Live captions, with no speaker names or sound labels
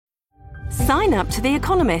Sign up to The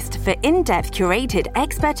Economist for in-depth curated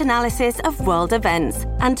expert analysis of world events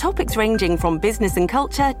and topics ranging from business and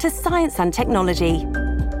culture to science and technology.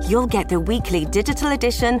 You'll get the weekly digital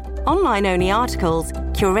edition, online-only articles,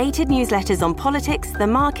 curated newsletters on politics, the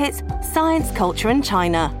markets, science, culture and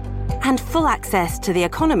China, and full access to The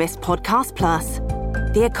Economist Podcast Plus.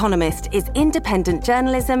 The Economist is independent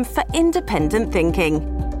journalism for independent thinking.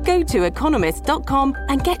 Go to economist.com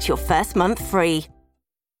and get your first month free.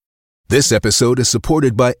 This episode is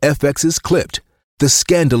supported by FX's Clipped, the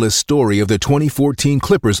scandalous story of the 2014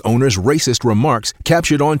 Clippers owner's racist remarks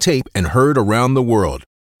captured on tape and heard around the world.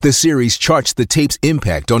 The series charts the tape's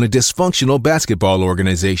impact on a dysfunctional basketball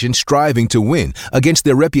organization striving to win against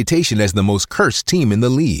their reputation as the most cursed team in the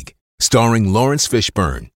league. Starring Lawrence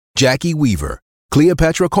Fishburne, Jackie Weaver,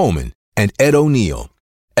 Cleopatra Coleman, and Ed O'Neill.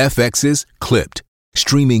 FX's Clipped,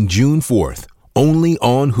 streaming June 4th, only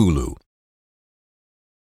on Hulu.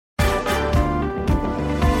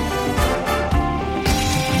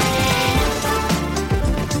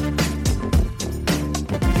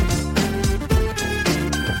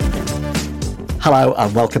 Hello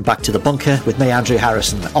and welcome back to The Bunker with me, Andrew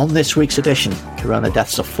Harrison. On this week's edition, corona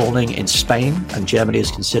deaths are falling in Spain and Germany is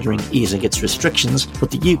considering easing its restrictions, but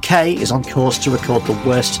the UK is on course to record the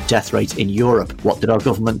worst death rate in Europe. What did our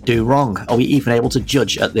government do wrong? Are we even able to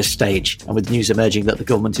judge at this stage? And with news emerging that the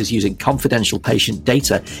government is using confidential patient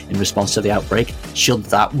data in response to the outbreak, should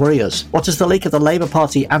that worry us? What does the leak of the Labour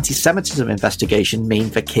Party anti-Semitism investigation mean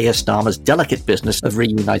for Keir Starmer's delicate business of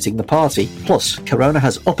reuniting the party? Plus, corona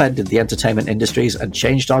has upended the entertainment industry and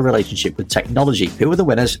changed our relationship with technology. Who are the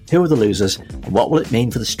winners? Who are the losers? And what will it mean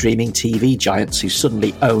for the streaming TV giants who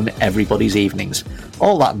suddenly own everybody's evenings?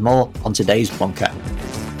 All that and more on today's Bunker.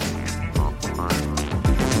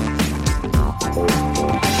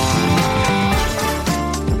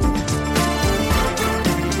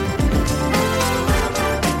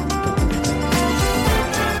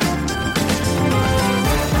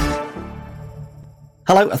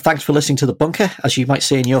 Hello and thanks for listening to The Bunker. As you might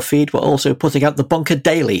see in your feed, we're also putting out The Bunker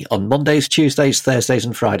Daily on Mondays, Tuesdays, Thursdays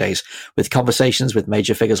and Fridays, with conversations with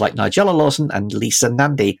major figures like Nigella Lawson and Lisa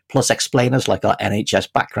Nandy, plus explainers like our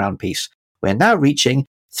NHS background piece. We're now reaching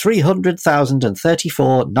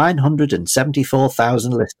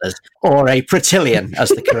 300,034,974,000 listeners, or a pratillion, as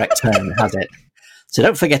the correct term has it. So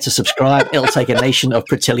don't forget to subscribe. It'll take a nation of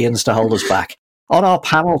pratillions to hold us back. On our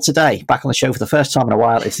panel today, back on the show for the first time in a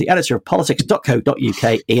while, it's the editor of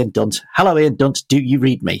politics.co.uk, Ian Dunt. Hello, Ian Dunt. Do you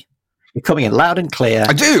read me? You're coming in loud and clear.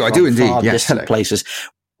 I do indeed. Yes, hello. Places.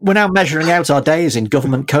 We're now measuring out our days in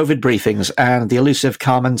government COVID briefings, and the elusive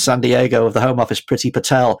Carmen Sandiego of the Home Office, Priti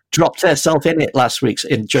Patel, dropped herself in it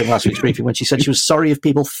during last week's briefing when she said she was sorry if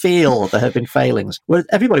people feel there have been failings. Well,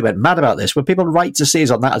 everybody went mad about this. Were people right to see us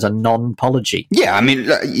on that as a non-apology? Yeah, I mean,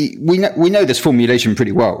 we know this formulation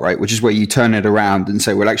pretty well, right? Which is where you turn it around and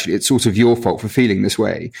say, well, actually, it's sort of your fault for feeling this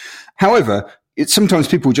way. However, sometimes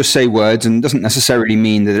people just say words and doesn't necessarily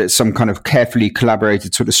mean that it's some kind of carefully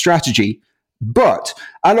collaborated sort of strategy. But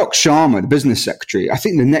Alok Sharma, the business secretary, I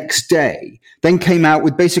think the next day then came out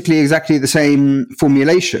with basically exactly the same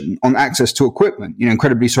formulation on access to equipment.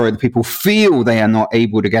 Incredibly sorry that people feel they are not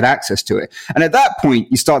able to get access to it. And at that point,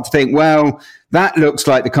 you start to think, well, that looks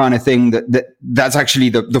like the kind of thing that's actually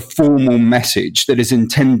the formal message that is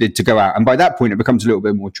intended to go out. And by that point, it becomes a little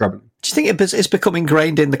bit more troubling. Do you think it's become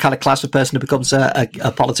ingrained in the kind of class of person who becomes a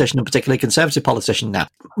politician, and particularly a conservative politician now?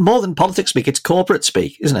 More than politics speak, it's corporate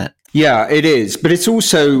speak, isn't it? Yeah, it is. But it's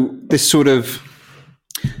also this sort of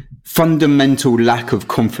fundamental lack of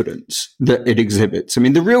confidence that it exhibits. I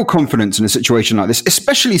mean, the real confidence in a situation like this,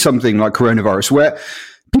 especially something like coronavirus, where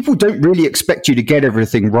people don't really expect you to get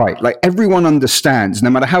everything right. Like, everyone understands, no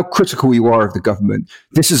matter how critical you are of the government,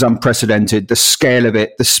 this is unprecedented, the scale of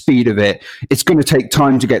it, the speed of it, it's going to take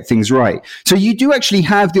time to get things right. So you do actually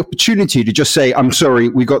have the opportunity to just say, I'm sorry,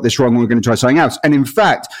 we got this wrong, we're going to try something else. And in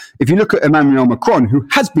fact, if you look at Emmanuel Macron, who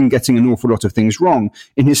has been getting an awful lot of things wrong,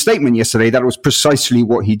 in his statement yesterday, that was precisely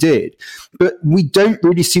what he did. But we don't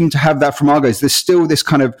really seem to have that from our guys. There's still this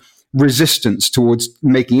kind of resistance towards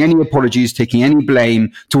making any apologies, taking any blame,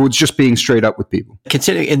 towards just being straight up with people.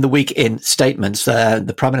 Considering in the week in statements,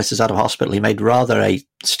 the Prime Minister's out of hospital, he made rather a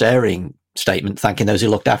stirring statement thanking those who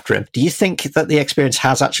looked after him. Do you think that the experience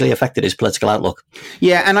has actually affected his political outlook?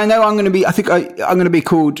 Yeah, and I know I'm going to be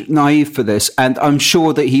called naive for this, and I'm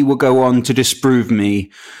sure that he will go on to disprove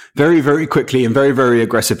me very, very quickly and very, very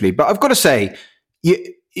aggressively. But I've got to say,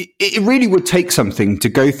 it really would take something to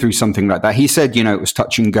go through something like that. He said, it was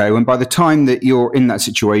touch and go. And by the time that you're in that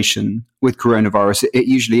situation with coronavirus, it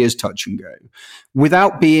usually is touch and go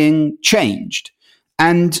without being changed.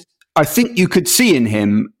 And I think you could see in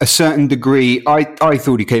him a certain degree. I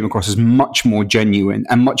thought he came across as much more genuine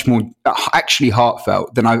and much more actually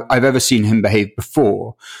heartfelt than I've ever seen him behave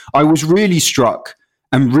before. I was really struck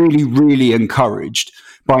and really, really encouraged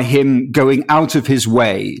by him going out of his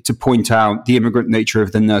way to point out the immigrant nature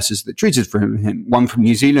of the nurses that treated for him, one from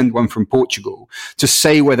New Zealand, one from Portugal, to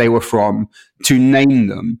say where they were from, to name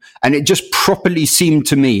them. And it just properly seemed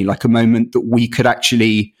to me like a moment that we could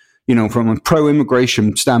actually, from a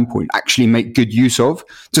pro-immigration standpoint, actually make good use of,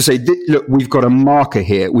 to say, look, we've got a marker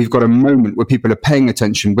here. We've got a moment where people are paying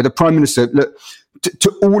attention, where the Prime Minister, look,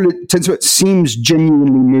 to all intents, it seems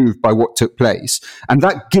genuinely moved by what took place. And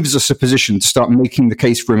that gives us a position to start making the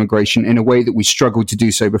case for immigration in a way that we struggled to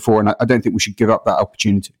do so before. And I don't think we should give up that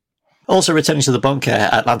opportunity. Also returning to the bunker,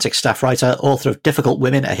 Atlantic staff writer, author of Difficult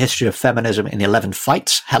Women, A History of Feminism in 11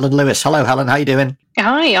 Fights, Helen Lewis. Hello, Helen. How are you doing?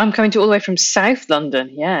 Hi, I'm coming to all the way from South London.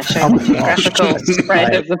 Yeah, showing the graphical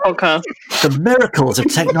spread of the podcast. The miracles of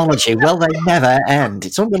technology, well, they never end.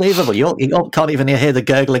 It's unbelievable. You can't even hear the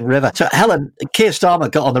gurgling river. So, Helen, Keir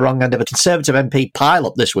Starmer got on the wrong end of a Conservative MP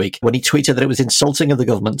pile-up this week when he tweeted that it was insulting of the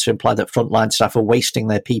government to imply that frontline staff are wasting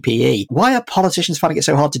their PPE. Why are politicians finding it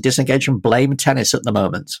so hard to disengage from blame tennis at the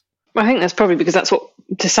moment? I think that's probably because that's what,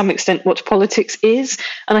 to some extent, what politics is.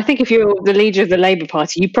 And I think if you're the leader of the Labour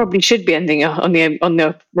Party, you probably should be ending on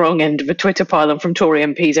the wrong end of a Twitter pile from Tory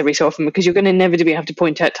MPs every so often, because you're going to inevitably have to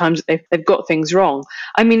point out times that they've got things wrong.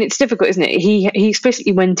 I mean, it's difficult, isn't it? He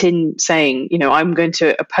explicitly went in saying, I'm going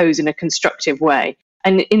to oppose in a constructive way.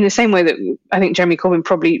 And in the same way that I think Jeremy Corbyn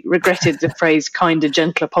probably regretted the phrase kinder,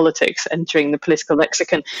 gentler politics entering the political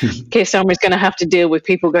lexicon, Keir Starmer is going to have to deal with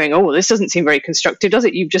people going, oh, well, this doesn't seem very constructive, does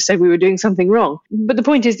it? You've just said we were doing something wrong. But the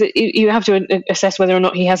point is that you have to assess whether or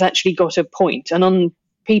not he has actually got a point. And on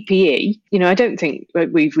PPE, I don't think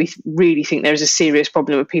we really think there is a serious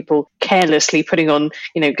problem with people carelessly putting on,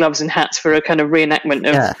 gloves and hats for a kind of reenactment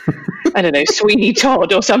of, I don't know, Sweeney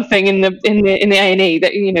Todd or something in the A&E.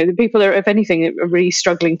 That the people are, if anything, are really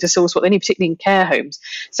struggling to source what they need, particularly in care homes.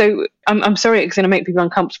 So I'm sorry, it's going to make people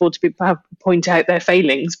uncomfortable to point out their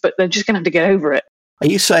failings, but they're just going to have to get over it. Are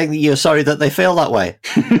you saying that you're sorry that they feel that way?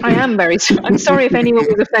 I am I'm sorry if anyone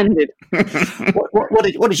was offended.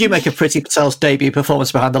 What did you make of Priti Patel's debut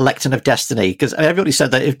performance behind the Lectern of Destiny? Because everybody said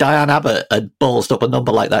that if Diane Abbott had ballsed up a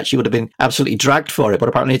number like that, she would have been absolutely dragged for it. But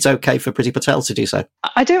apparently it's okay for Priti Patel to do so.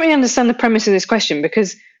 I don't really understand the premise of this question,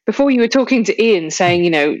 because before you were talking to Ian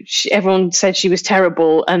saying, everyone said she was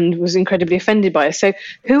terrible and was incredibly offended by her. So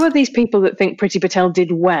who are these people that think Priti Patel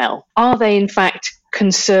did well? Are they, in fact,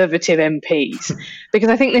 Conservative MPs? Because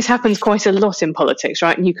I think this happens quite a lot in politics,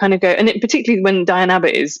 right? And you kind of go, and particularly when Diane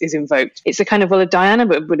Abbott is invoked, it's a kind of, well, if Diane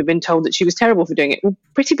Abbott would have been told that she was terrible for doing it. Well,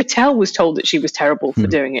 Priti Patel was told that she was terrible for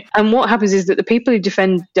doing it. And what happens is that the people who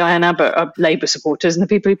defend Diane Abbott are Labour supporters, and the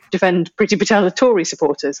people who defend Priti Patel are Tory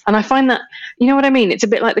supporters. And I find that, you know what I mean? It's a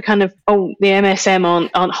bit like the kind of, the MSM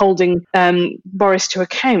aren't holding Boris to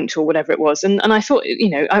account or whatever it was. And I thought,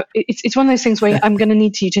 it's one of those things where I'm going to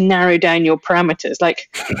need you to narrow down your parameters.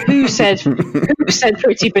 Like, who said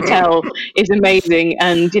Priti Patel is amazing,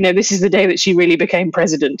 and this is the day that she really became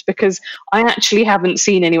president? Because I actually haven't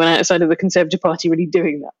seen anyone outside of the Conservative Party really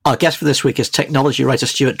doing that. Our guest for this week is technology writer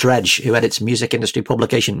Stuart Dredge, who edits music industry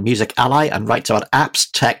publication Music Ally and writes about apps,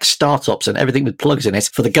 tech, startups, and everything with plugs in it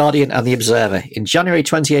for The Guardian and The Observer. In January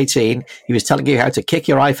 2018, he was telling you how to kick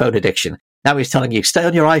your iPhone addiction. Now he's telling you stay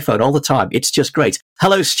on your iPhone all the time. It's just great.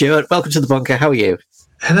 Hello, Stuart. Welcome to The Bunker. How are you?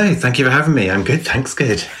 Hello, thank you for having me. I'm good, thanks,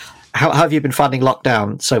 good. How have you been finding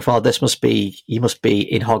lockdown so far? You must be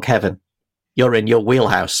in hog heaven. You're in your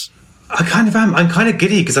wheelhouse. I kind of am. I'm kind of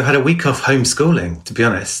giddy because I've had a week off homeschooling, to be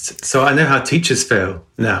honest. So I know how teachers feel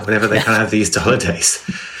now whenever they kind of have the Easter holidays.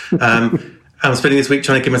 I'm spending this week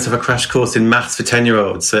trying to give myself a crash course in maths for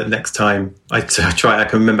 10-year-olds so that next time I try, I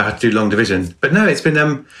can remember how to do long division. But no, it's been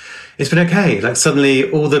okay. Like, suddenly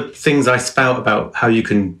all the things I spout about how you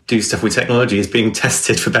can do stuff with technology is being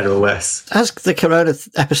tested for better or worse. Has the Corona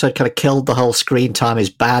episode kind of killed the whole screen time is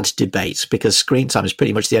bad debate? Because screen time is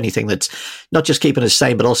pretty much the only thing that's not just keeping us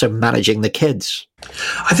sane, but also managing the kids.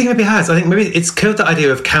 I think maybe it has. I think maybe it's killed the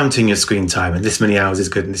idea of counting your screen time and this many hours is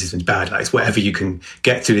good and this is bad. Like, it's whatever you can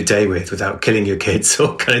get through the day with without killing your kids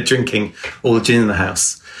or kind of drinking all the gin in the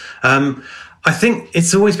house. I think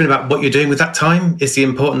it's always been about what you're doing with that time is the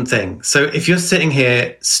important thing. So if you're sitting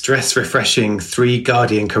here stress refreshing 3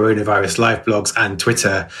 Guardian coronavirus live blogs and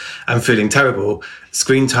Twitter and feeling terrible,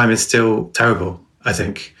 screen time is still terrible, I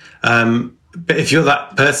think. But if you're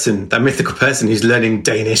that person, that mythical person who's learning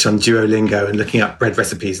Danish on Duolingo and looking up bread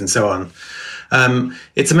recipes and so on,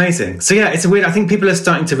 It's amazing. So yeah, it's weird. I think people are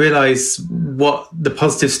starting to realise what the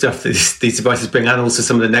positive stuff that these devices bring, and also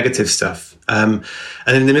some of the negative stuff. And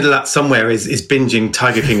in the middle of that somewhere is binging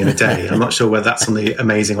Tiger King in a day. I'm not sure whether that's on the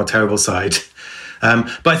amazing or terrible side.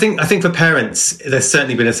 But I think for parents, there's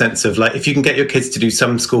certainly been a sense of like, if you can get your kids to do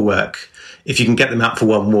some schoolwork, if you can get them out for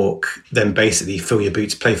one walk, then basically fill your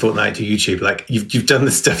boots, play Fortnite, do YouTube. Like you've done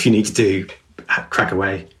the stuff you need to do. Crack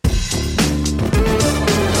away.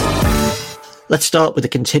 Let's start with the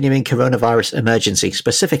continuing coronavirus emergency.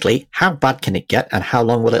 Specifically, how bad can it get and how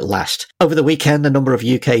long will it last? Over the weekend, the number of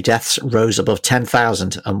UK deaths rose above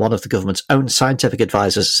 10,000, and one of the government's own scientific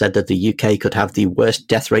advisors said that the UK could have the worst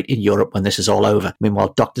death rate in Europe when this is all over.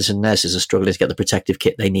 Meanwhile, doctors and nurses are struggling to get the protective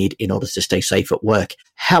kit they need in order to stay safe at work.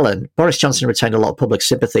 Helen, Boris Johnson retained a lot of public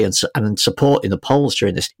sympathy and support in the polls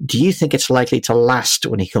during this. Do you think it's likely to last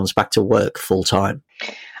when he comes back to work full time?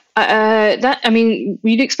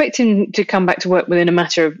 You'd expect him to come back to work within a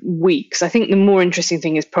matter of weeks. I think the more interesting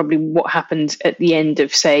thing is probably what happened at the end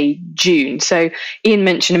of, say, June. So Ian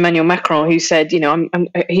mentioned Emmanuel Macron, who said,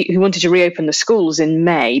 he wanted to reopen the schools in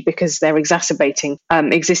May because they're exacerbating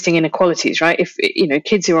existing inequalities, right? If,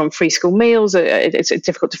 kids who are on free school meals, it's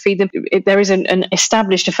difficult to feed them. There is an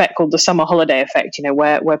established effect called the summer holiday effect,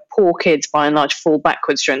 where poor kids, by and large, fall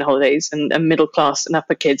backwards during the holidays and middle class and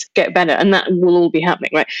upper kids get better. And that will all be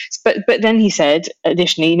happening, right? But then he said,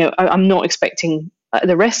 additionally, I'm not expecting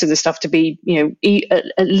the rest of the stuff to be,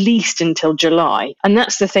 at least until July. And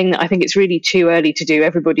that's the thing that I think it's really too early to do.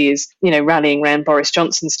 Everybody is, rallying around Boris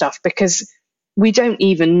Johnson stuff because we don't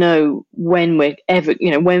even know when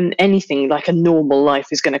when anything like a normal life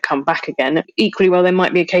is going to come back again. Equally well, there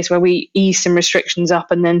might be a case where we ease some restrictions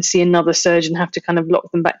up and then see another surge and have to kind of lock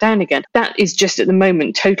them back down again. That is just at the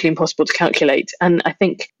moment totally impossible to calculate. And I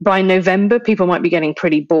think by November, people might be getting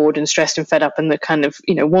pretty bored and stressed and fed up, and the kind of,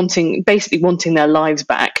 wanting their lives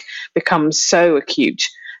back becomes so acute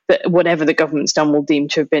that whatever the government's done will deem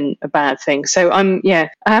to have been a bad thing. So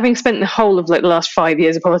having spent the whole of the last 5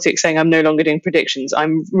 years of politics saying I'm no longer doing predictions,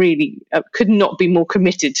 I'm really could not be more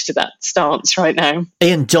committed to that stance right now.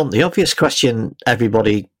 Ian Dunt, the obvious question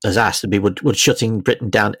everybody has asked would be, would shutting Britain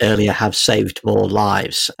down earlier have saved more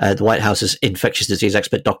lives? The White House's infectious disease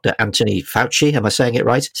expert, Dr. Anthony Fauci, am I saying it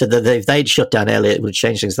right? Said that if they'd shut down earlier, it would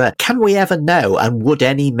change things there. Can we ever know? And would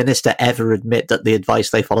any minister ever admit that the advice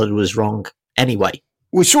they followed was wrong anyway?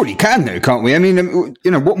 We surely can, though, can't we? I mean,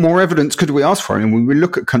 what more evidence could we ask for? I mean, when we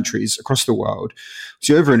look at countries across the world,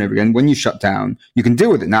 see over and over again, when you shut down, you can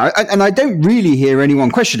deal with it now. And I don't really hear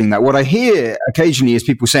anyone questioning that. What I hear occasionally is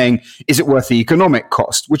people saying, is it worth the economic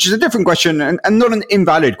cost? Which is a different question and not an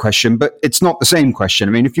invalid question, but it's not the same question.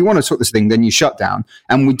 I mean, if you want to sort this thing, then you shut down.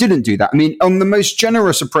 And we didn't do that. I mean, on the most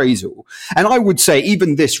generous appraisal, and I would say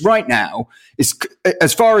even this right now, is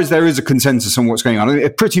as far as there is a consensus on what's going on,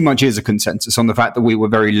 it pretty much is a consensus on the fact that we were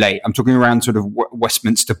very late. I'm talking around sort of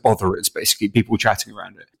Westminster botherers, basically, people chatting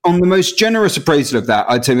around it. On the most generous appraisal of that,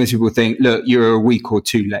 I'd say most people think, look, you're a week or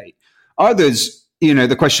two late. Others,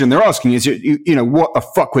 the question they're asking is, what the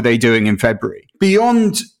fuck were they doing in February?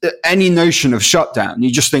 Beyond any notion of shutdown,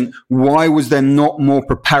 you just think, why was there not more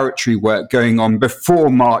preparatory work going on before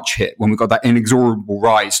March hit, when we got that inexorable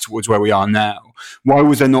rise towards where we are now? Why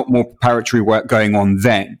was there not more preparatory work going on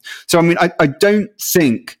then? So, I mean, I don't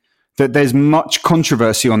think that there's much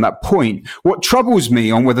controversy on that point. What troubles me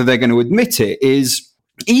on whether they're going to admit it is,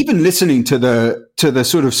 even listening to the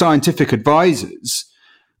sort of scientific advisors,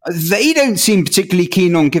 they don't seem particularly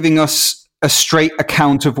keen on giving us a straight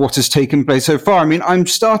account of what has taken place so far. I mean,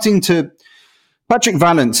 Patrick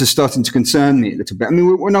Vallance is starting to concern me a little bit. I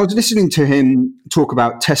mean, when I was listening to him talk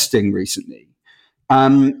about testing recently,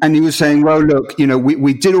 and he was saying, well, look,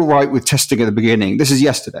 we did all right with testing at the beginning. This is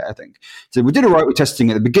yesterday, I think. So we did all right with testing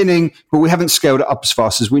at the beginning, but we haven't scaled it up as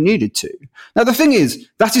fast as we needed to. Now, the thing is,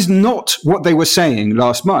 that is not what they were saying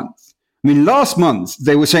last month. I mean, last month,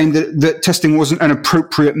 they were saying that testing wasn't an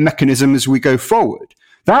appropriate mechanism as we go forward.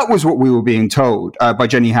 That was what we were being told by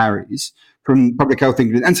Jenny Harries from Public Health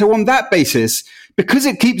England. And so on that basis, because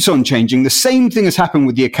it keeps on changing, the same thing has happened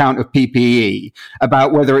with the account of PPE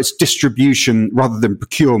about whether it's distribution rather than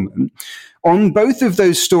procurement. On both of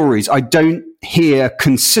those stories, I don't hear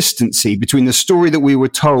consistency between the story that we were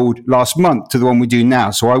told last month to the one we do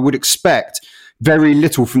now. So I would expect very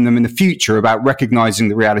little from them in the future about recognizing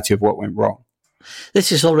the reality of what went wrong.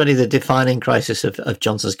 This is already the defining crisis of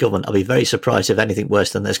Johnson's government. I'll be very surprised if anything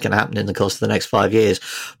worse than this can happen in the course of the next 5 years.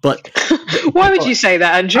 But why would you say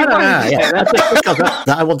that, Andrew?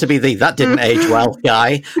 I want to be the that didn't age well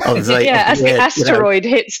guy. As the asteroid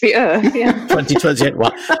hits the Earth. Yeah. 2028.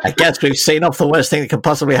 Well, I guess we've seen off the worst thing that can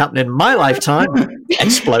possibly happen in my lifetime: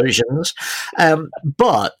 explosions.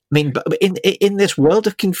 But I mean, in this world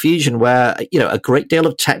of confusion, where a great deal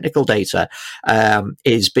of technical data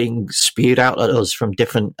is being spewed out at us from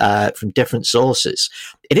different sources,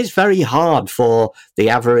 it is very hard for the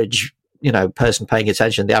average person paying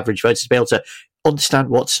attention, the average voter, to be able to understand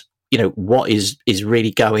what is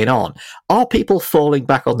really going on. Are people falling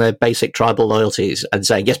back on their basic tribal loyalties and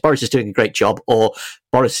saying, yes, Boris is doing a great job, or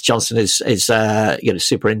Boris Johnson is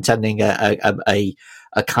superintending a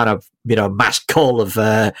kind of mass call of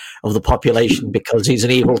the population because he's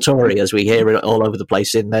an evil Tory, as we hear it all over the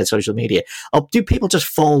place in their social media? Or do people just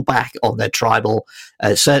fall back on their tribal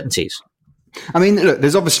certainties? I mean, look,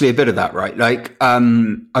 there's obviously a bit of that, right? Like,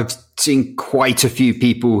 I've seen quite a few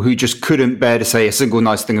people who just couldn't bear to say a single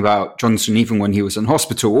nice thing about Johnson, even when he was in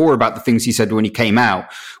hospital, or about the things he said when he came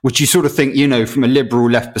out, which you sort of think, from a liberal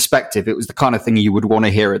left perspective, it was the kind of thing you would want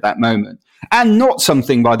to hear at that moment. And not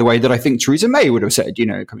something, by the way, that I think Theresa May would have said,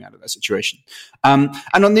 coming out of that situation. And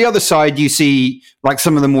on the other side, you see like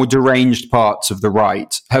some of the more deranged parts of the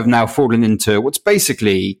right have now fallen into what's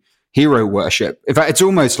basically hero worship. In fact, it's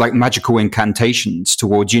almost like magical incantations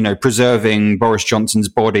towards, preserving Boris Johnson's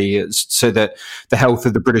body so that the health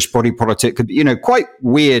of the British body politic could be, quite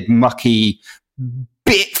weird, mucky,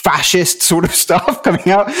 bit fascist sort of stuff coming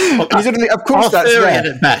out. Of course, that's there.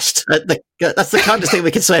 At best. That's the kind of thing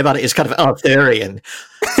we can say about it. It's kind of Arthurian.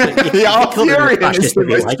 Arthurian is the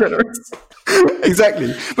most generous.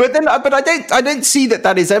 Exactly. But I don't see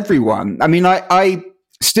that is everyone. I mean, I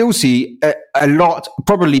still see a lot,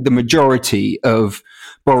 probably the majority of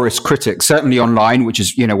Boris critics, certainly online, which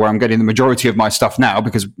is, where I'm getting the majority of my stuff now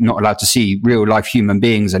because I'm not allowed to see real life human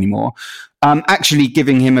beings anymore, actually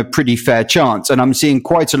giving him a pretty fair chance. And I'm seeing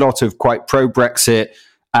quite a lot of quite pro-Brexit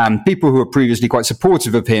people who were previously quite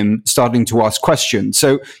supportive of him starting to ask questions.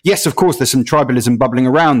 So yes, of course, there's some tribalism bubbling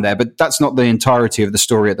around there, but that's not the entirety of the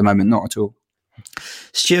story at the moment, not at all.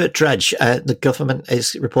 Stuart Dredge, the government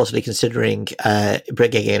is reportedly considering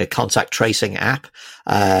bringing in a contact tracing app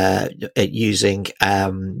using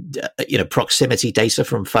proximity data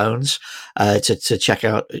from phones to check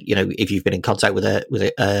out if you've been in contact with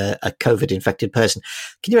a COVID infected person.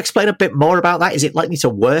 Can you explain a bit more about that? Is it likely to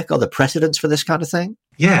work? Are there precedents for this kind of thing?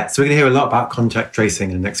 Yeah, so we're going to hear a lot about contact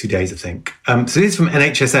tracing in the next few days, I think. So this is from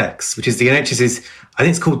NHSX, which is the NHS's, I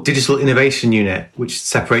think it's called Digital Innovation Unit, which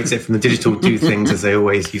separates it from the digital do things as they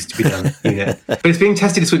always used to be done unit. But it's being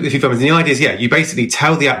tested this week with a few firms. And the idea is, you basically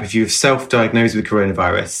tell the app if you've self-diagnosed with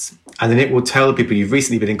coronavirus, and then it will tell people you've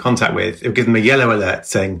recently been in contact with, it will give them a yellow alert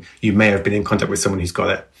saying you may have been in contact with someone who's got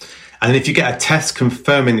it. And then if you get a test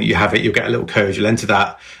confirming that you have it, you'll get a little code, you'll enter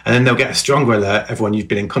that, and then they'll get a stronger alert, everyone you've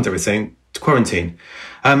been in contact with, saying to quarantine.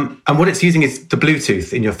 And what it's using is the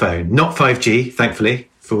Bluetooth in your phone, not 5G, thankfully,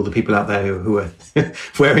 for all the people out there who are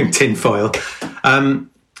wearing tin foil.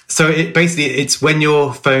 So it's when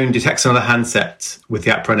your phone detects another handset with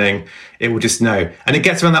the app running, it will just know. And it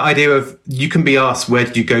gets around that idea of you can be asked, where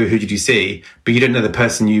did you go, who did you see? But you don't know the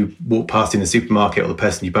person you walked past in the supermarket or the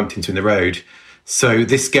person you bumped into in the road. So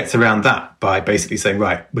this gets around that by basically saying,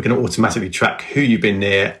 right, we're going to automatically track who you've been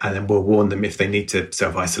near, and then we'll warn them if they need to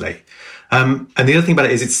self-isolate. And the other thing about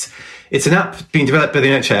it is it's an app being developed by the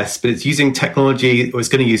NHS, but it's using technology, or it's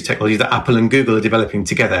going to use technology that Apple and Google are developing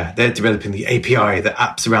together. They're developing the API that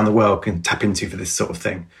apps around the world can tap into for this sort of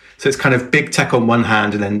thing. So it's kind of big tech on one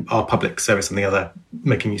hand, and then our public service on the other,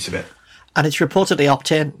 making use of it. And it's reportedly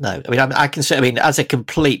opt-in? No. I mean, I can say, as a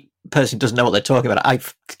complete person who doesn't know what they're talking about, I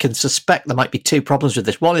can suspect there might be two problems with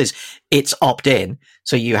this. One is it's opt-in,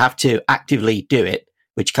 so you have to actively do it,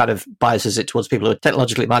 which kind of biases it towards people who are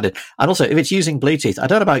technologically minded. And also, if it's using Bluetooth, I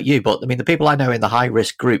don't know about you, but the people I know in the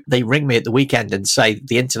high-risk group, they ring me at the weekend and say,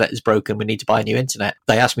 the internet is broken, we need to buy a new internet.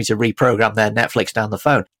 They ask me to reprogram their Netflix down the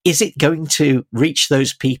phone. Is it going to reach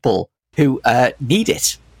those people who need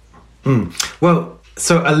it? Well,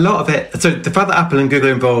 so a lot of it, so the fact that Apple and Google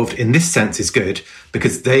are involved in this sense is good,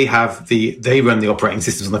 because they run the operating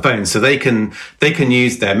systems on the phone, so they can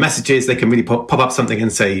use their messages, they can really pop up something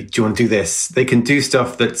and say, do you want to do this? They can do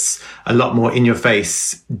stuff that's a lot more in your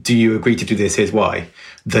face. Do you agree to do this? Here's why.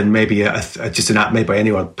 Than maybe just an app made by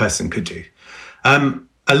any one person could do.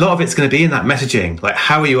 A lot of it's going to be in that messaging, like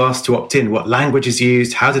how are you asked to opt in? What language is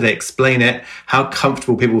used? How do they explain it? How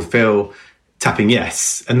comfortable people feel tapping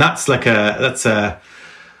yes? And that's going to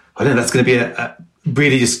be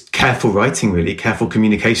really just careful writing, really careful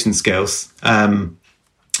communication skills. And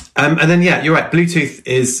then, yeah, you're right. Bluetooth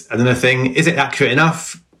is another thing. Is it accurate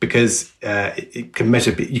enough? Because it can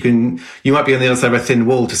measure. You might be on the other side of a thin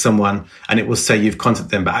wall to someone, and it will say you've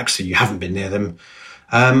contacted them, but actually you haven't been near them.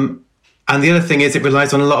 And the other thing is, it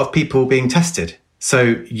relies on a lot of people being tested.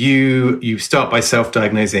 So you start by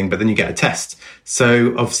self-diagnosing, but then you get a test.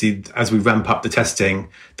 So obviously, as we ramp up the testing,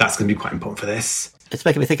 that's going to be quite important for this. It's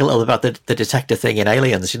making me think a little about the detector thing in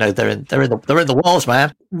Aliens. You know, they're in the walls,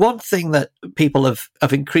 man. One thing that people have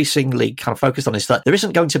increasingly kind of focused on is that there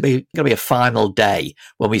isn't going to be a final day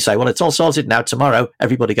when we say, well, it's all sorted now. Tomorrow,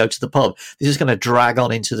 everybody go to the pub. This is going to drag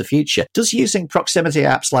on into the future. Does using proximity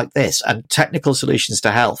apps like this and technical solutions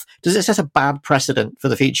to health, does it set a bad precedent for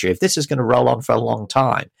the future? If this is going to roll on for a long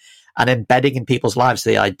time and embedding in people's lives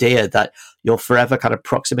the idea that you're forever kind of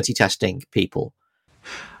proximity testing people?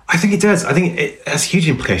 I think it does. I think it has huge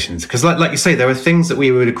implications because, like you say, there are things that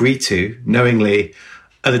we would agree to knowingly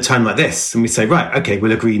at a time like this. And we say, right, okay,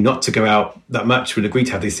 we'll agree not to go out that much. We'll agree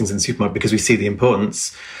to have these things in the supermarket because we see the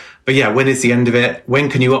importance. But yeah, when is the end of it? When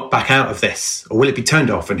can you opt back out of this? Or will it be turned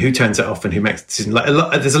off? And who turns it off and who makes the decision?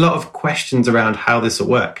 There's a lot of questions around how this will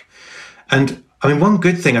work. And I mean, one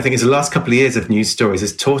good thing I think is the last couple of years of news stories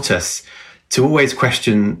has taught us to always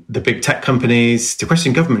question the big tech companies, to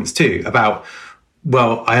question governments too, about,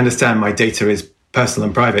 well, I understand my data is personal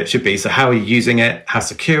and private, it should be. So how are you using it? How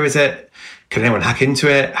secure is it? Can anyone hack into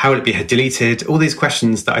it? How will it be deleted? All these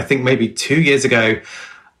questions that I think maybe 2 years ago,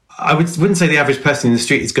 I wouldn't say the average person in the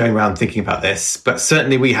street is going around thinking about this, but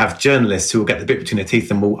certainly we have journalists who will get the bit between their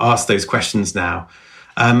teeth and will ask those questions now.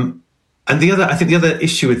 And the other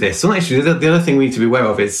issue with this, the other thing we need to be aware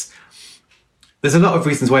of is there's a lot of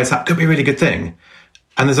reasons why it could be a really good thing.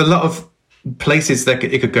 And there's a lot of places that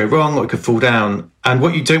it could go wrong or it could fall down. And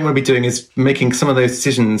what you don't want to be doing is making some of those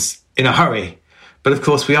decisions in a hurry. But of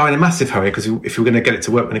course, we are in a massive hurry because if we're going to get it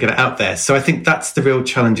to work, we're going to get it out there. So I think that's the real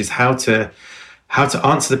challenge, is how to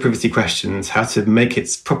answer the privacy questions, how to make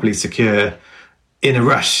it properly secure in a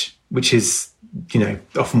rush, which is,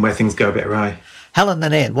 often where things go a bit awry. Helen,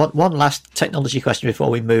 then Ian, one last technology question before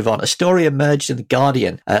we move on. A story emerged in The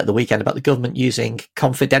Guardian at the weekend about the government using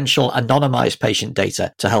confidential, anonymised patient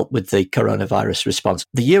data to help with the coronavirus response.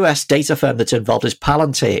 The US data firm that's involved is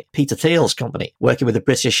Palantir, Peter Thiel's company, working with a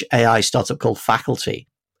British AI startup called Faculty.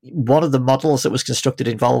 One of the models that was constructed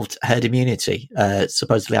involved herd immunity,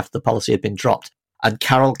 supposedly after the policy had been dropped. And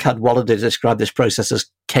Carol Cadwallader described this process as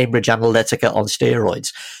Cambridge Analytica on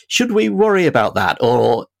steroids. Should we worry about that?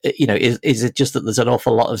 Or, is it just that there's an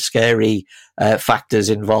awful lot of scary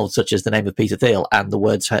factors involved, such as the name of Peter Thiel and the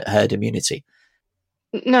words herd immunity?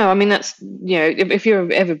 No, I mean, that's, if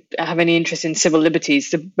you ever have any interest in civil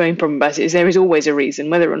liberties, the main problem about it is there is always a reason,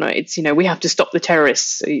 whether or not it's, we have to stop the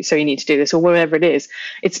terrorists, so you need to do this, or whatever it is.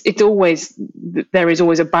 There is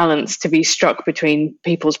always a balance to be struck between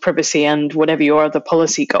people's privacy and whatever your other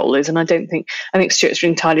policy goal is. And I think Stuart's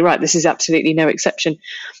entirely right. This is absolutely no exception.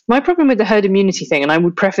 My problem with the herd immunity thing, and I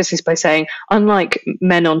would preface this by saying, unlike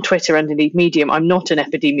men on Twitter and indeed Medium, I'm not an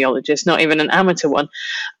epidemiologist, not even an amateur one.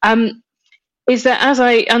 Is that, as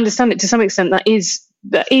I understand it, to some extent, that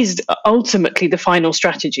is ultimately the final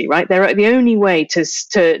strategy, right? The only way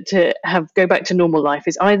to go back to normal life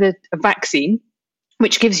is either a vaccine,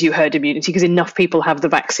 which gives you herd immunity because enough people have the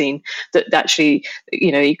vaccine that actually,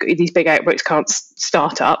 these big outbreaks can't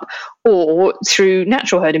start up, or through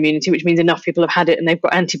natural herd immunity, which means enough people have had it and they've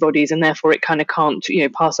got antibodies and therefore it kind of can't,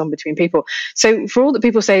 pass on between people. So for all that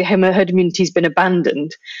people say herd immunity has been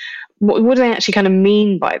abandoned, what do they actually kind of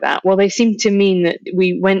mean by that? Well, they seem to mean that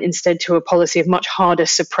we went instead to a policy of much harder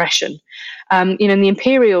suppression. In the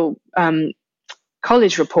Imperial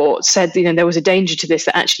College report said, there was a danger to this,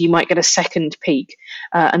 that actually you might get a second peak,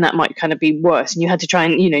 and that might kind of be worse. And you had to try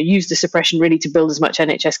and, use the suppression really to build as much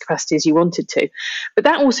NHS capacity as you wanted to. But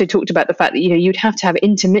that also talked about the fact that, you'd have to have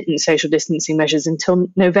intermittent social distancing measures until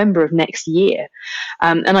November of next year.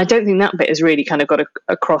 And I don't think that bit has really kind of got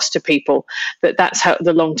across to people that that's how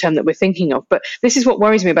the long term that we're thinking of. But this is what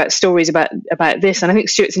worries me about stories about this. And I think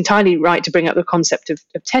Stuart's entirely right to bring up the concept of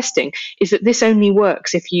testing, is that this only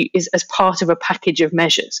works if is as part of a package of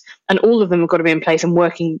measures, and all of them have got to be in place and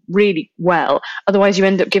working really well. Otherwise, you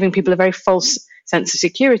end up giving people a very false sense of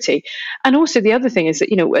security. And also the other thing is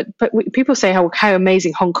that, people say how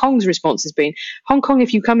amazing Hong Kong's response has been. Hong Kong,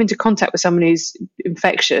 if you come into contact with someone who's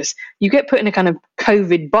infectious, you get put in a kind of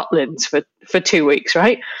COVID butlins for 2 weeks,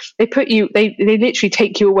 right? They literally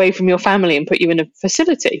take you away from your family and put you in a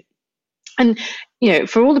facility. And,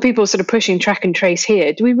 for all the people sort of pushing track and trace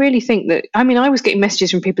here, do we really think that, I was getting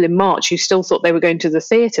messages from people in March who still thought they were going to the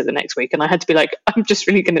theatre the next week. And I had to be like, I'm just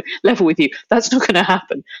really going to level with you. That's not going to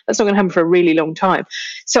happen. That's not going to happen for a really long time.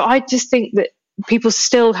 So I just think that people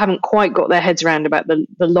still haven't quite got their heads around about the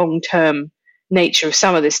long-term nature of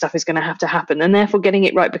some of this stuff is going to have to happen. And therefore getting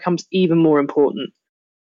it right becomes even more important.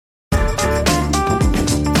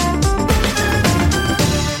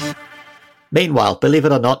 Meanwhile, believe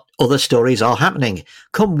it or not, other stories are happening.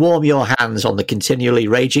 Come warm your hands on the continually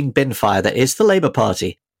raging bin fire that is the Labour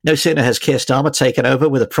Party. No sooner has Keir Starmer taken over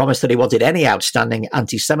with a promise that he wanted any outstanding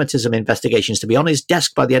anti-Semitism investigations to be on his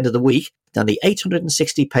desk by the end of the week than the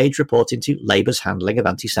 860-page report into Labour's handling of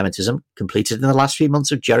anti-Semitism, completed in the last few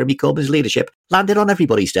months of Jeremy Corbyn's leadership, landed on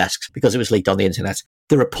everybody's desks because it was leaked on the internet.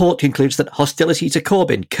 The report concludes that hostility to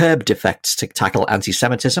Corbyn curbed efforts to tackle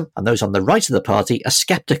anti-Semitism, and those on the right of the party are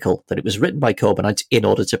sceptical that it was written by Corbynites in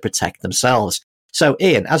order to protect themselves. So,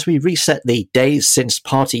 Ian, as we reset the days since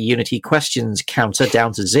party unity questions counter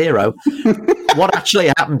down to 0, what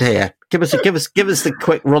actually happened here? Give us the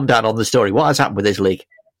quick rundown on the story. What has happened with this leak?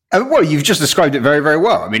 Well, you've just described it very, very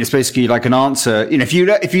well. I mean, it's basically like an answer. If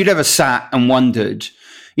you'd ever sat and wondered,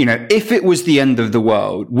 if it was the end of the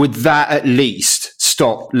world, would that at least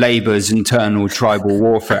stop Labour's internal tribal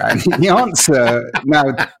warfare? And the answer now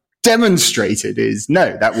demonstrated is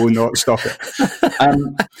no, that will not stop it.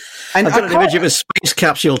 And I've got an image of a space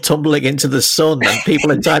capsule tumbling into the sun and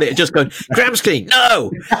people inside it are just going, Gramsci,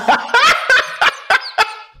 no!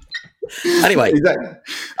 Anyway. Exactly.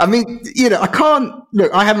 I mean, I can't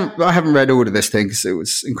look. I haven't read all of this thing because it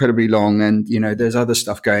was incredibly long, and there's other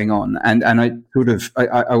stuff going on, and I sort of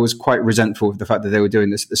I was quite resentful of the fact that they were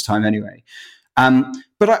doing this at this time anyway.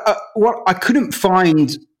 But what I couldn't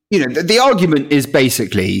find, the argument is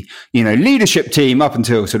basically, leadership team up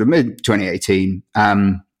until sort of mid 2018.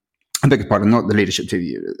 I beg your pardon, not the leadership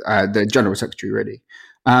team, the general secretary really,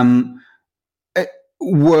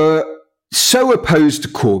 were so opposed to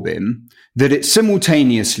Corbyn that it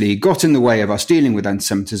simultaneously got in the way of us dealing with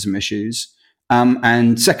anti-Semitism issues,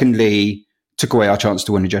 and secondly, took away our chance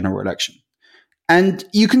to win a general election. And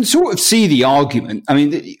you can sort of see the argument. I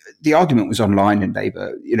mean, the argument was online in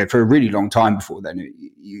Labour, for a really long time before then.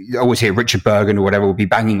 You always hear Richard Bergen or whatever will be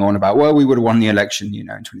banging on about, well, we would have won the election, in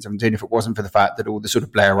 2017 if it wasn't for the fact that all the sort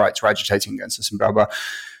of Blairites were agitating against us and blah, blah.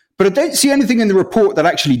 But I don't see anything in the report that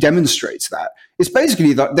actually demonstrates that. It's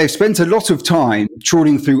basically that they've spent a lot of time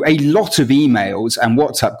trawling through a lot of emails and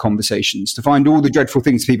WhatsApp conversations to find all the dreadful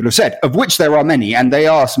things people have said, of which there are many, and they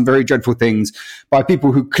are some very dreadful things by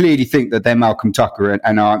people who clearly think that they're Malcolm Tucker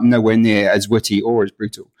and are nowhere near as witty or as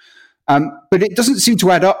brutal. But it doesn't seem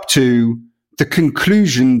to add up to the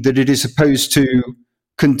conclusion that it is supposed to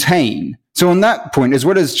contain. So on that point, as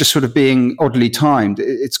well as just sort of being oddly timed,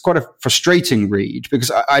 it's quite a frustrating read because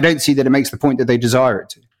I don't see that it makes the point that they desire it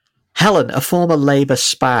to. Helen, a former Labour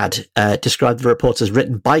SPAD, described the report as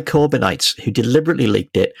written by Corbynites who deliberately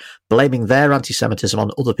leaked it, blaming their anti-Semitism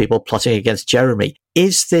on other people plotting against Jeremy.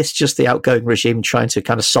 Is this just the outgoing regime trying to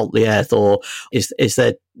kind of salt the earth, or is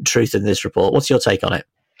there truth in this report? What's your take on it?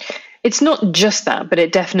 It's not just that, but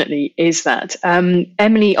it definitely is that.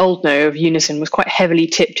 Emily Oldknow of Unison was quite heavily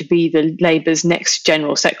tipped to be the Labour's next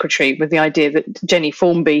general secretary, with the idea that Jenny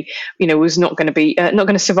Formby, was not going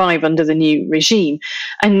to survive under the new regime.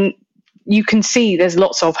 And you can see there's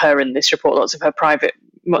lots of her in this report, lots of her private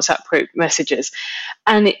WhatsApp group messages.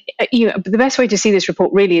 And the best way to see this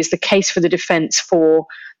report really is the case for the defence for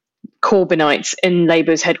Corbynites in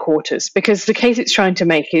Labour's headquarters, because the case it's trying to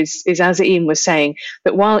make is as Ian was saying,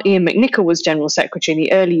 that while Ian McNicol was General Secretary in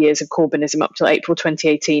the early years of Corbynism up till April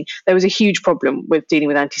 2018, there was a huge problem with dealing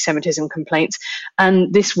with anti-Semitism complaints,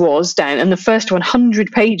 and this was down in the first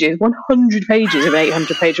 100 pages of an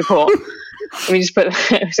 800-page report. Let me just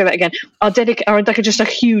say that again. Are like just a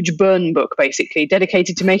huge burn book, basically,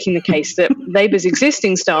 dedicated to making the case that Labour's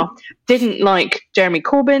existing staff didn't like Jeremy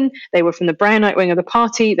Corbyn. They were from the Brownite wing of the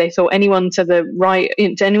party. They thought anyone to the right,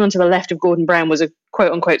 anyone to the left of Gordon Brown was a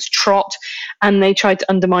quote-unquote trot, and they tried to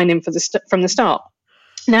undermine him from the start.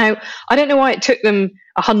 Now, I don't know why it took them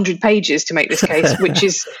 100 pages to make this case, which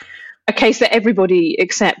is a case that everybody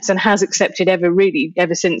accepts and has accepted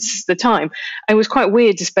ever since the time. It was quite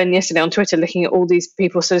weird to spend yesterday on Twitter looking at all these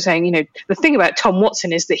people sort of saying, the thing about Tom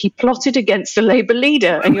Watson is that he plotted against the Labour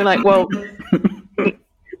leader. And you're like, well,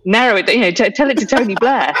 narrow it, tell it to Tony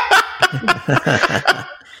Blair.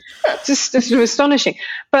 Just astonishing.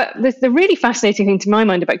 But the really fascinating thing to my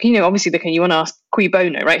mind about, obviously you want to ask cui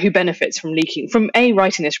bono, right? Who benefits from leaking, from A,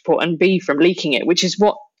 writing this report, and B, from leaking it, which is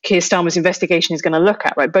what Keir Starmer's investigation is going to look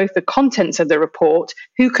at, right? Both the contents of the report,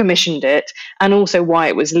 who commissioned it, and also why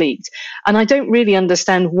it was leaked. And I don't really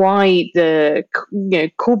understand why the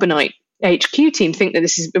Corbynite HQ team think that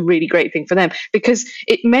this is a really great thing for them, because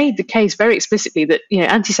it made the case very explicitly that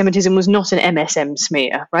anti-Semitism was not an MSM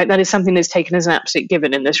smear, right? That is something that's taken as an absolute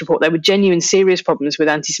given in this report. There were genuine, serious problems with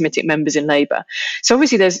anti-Semitic members in Labour. So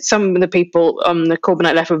obviously, there's some of the people on the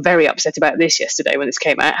Corbynite left were very upset about this yesterday when this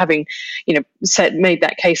came out, having made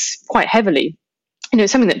that case quite heavily.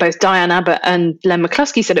 It's something that both Diane Abbott and Len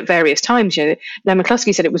McCluskey said at various times. Len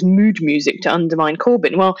McCluskey said it was mood music to undermine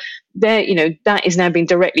Corbyn. Well, that is now being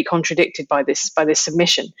directly contradicted by this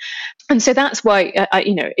submission, and so that's why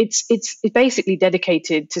it's basically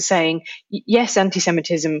dedicated to saying yes,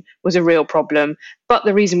 anti-Semitism was a real problem, but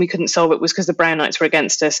the reason we couldn't solve it was because the Brownites were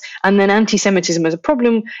against us, and then anti-Semitism as a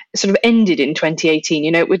problem sort of ended in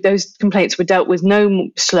 2018. With those complaints were dealt with no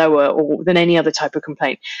slower than any other type of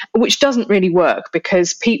complaint, which doesn't really work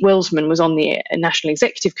because Pete Wilsman was on the National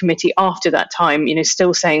Executive Committee after that time,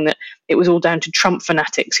 still saying that it was all down to Trump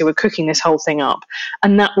fanatics who were cooking this whole thing up,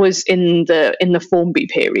 and that was in the Formby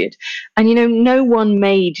period. And no one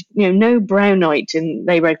made no Brownite in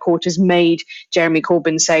Labour headquarters made Jeremy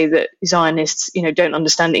Corbyn say that Zionists don't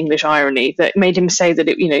understand English irony. That made him say that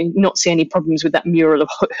not see any problems with that mural of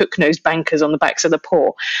hook-nosed bankers on the backs of the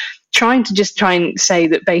poor. Try and say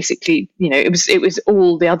that basically it was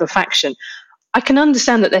all the other faction. I can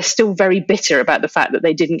understand that they're still very bitter about the fact that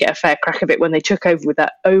they didn't get a fair crack of it when they took over with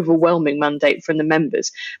that overwhelming mandate from the members.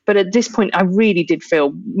 But at this point, I really did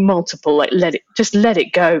feel multiple, let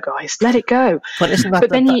it go, guys, let it go. But isn't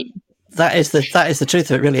that, that is the truth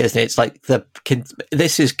of it, really, isn't it? It's like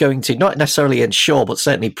this is going to not necessarily ensure, but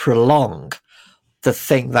certainly prolong the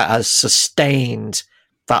thing that has sustained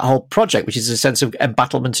that whole project, which is a sense of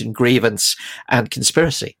embattlement and grievance and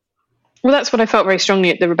conspiracy. Well, that's what I felt very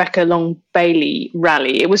strongly at the Rebecca Long Bailey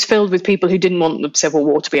rally. It was filled with people who didn't want the Civil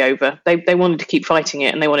War to be over. They wanted to keep fighting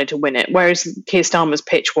it and they wanted to win it. Whereas Keir Starmer's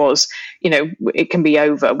pitch was, it can be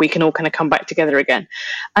over. We can all kind of come back together again.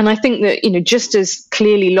 And I think that, just as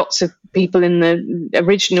clearly lots of people in the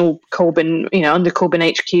original Corbyn, under Corbyn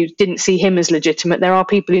HQ didn't see him as legitimate, there are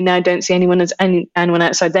people who now don't see anyone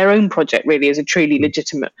outside their own project really as a truly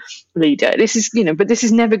legitimate leader. This is, but this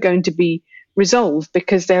is never going to be resolved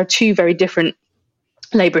because there are two very different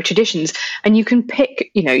Labour traditions, and you can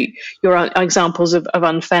pick your examples of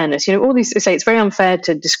unfairness. All these say it's very unfair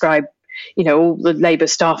to describe all the Labour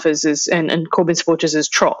staffers as and Corbyn supporters as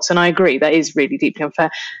trots, and I agree that is really deeply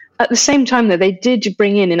unfair. At the same time, though, they did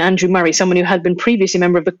bring in Andrew Murray, someone who had been previously a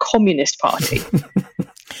member of the Communist Party.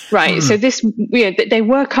 Right, so this, they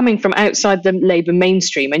were coming from outside the Labour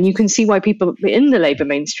mainstream, and you can see why people in the Labour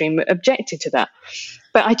mainstream objected to that.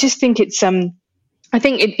 But I just think it's a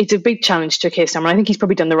big challenge to Keir Starmer. I think he's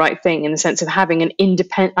probably done the right thing in the sense of having an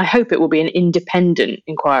independent. I hope it will be an independent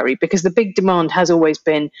inquiry, because the big demand has always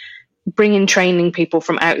been bring in training people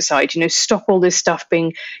from outside. Stop all this stuff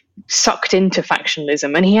being sucked into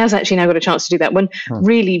factionalism. And he has actually now got a chance to do that when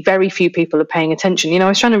really very few people are paying attention. I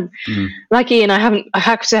was trying to, like Ian, I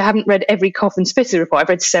haven't read every Cough and Spitzer report. I've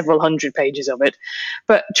read several hundred pages of it,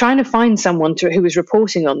 but trying to find someone who was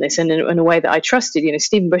reporting on this in a way that I trusted.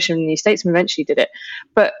 Stephen Bush and the New Statesman eventually did it,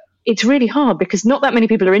 but it's really hard because not that many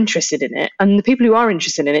people are interested in it, and the people who are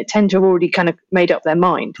interested in it tend to have already kind of made up their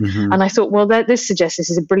mind. And I thought, well, this suggests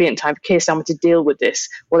this is a brilliant time for Keir Starmer to deal with this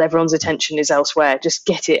while everyone's attention is elsewhere. Just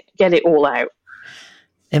get it all out.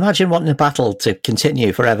 Imagine wanting a battle to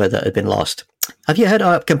continue forever that had been lost. Have you heard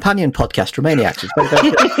our companion podcast, Romaniacs?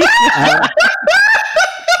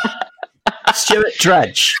 Stuart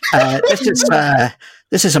Dredge.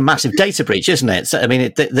 This is a massive data breach, isn't it? So, I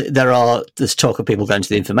mean, there's talk of people going to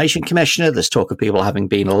the Information Commissioner. There's talk of people having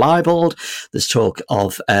been libelled. There's talk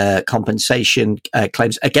of compensation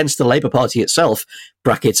claims against the Labour Party itself,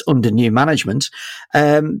 brackets under new management.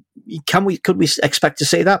 Could we expect to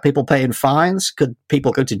see that? People paying fines? Could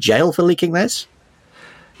people go to jail for leaking this?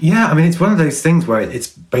 Yeah, I mean, it's one of those things where it's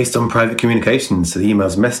based on private communications, so the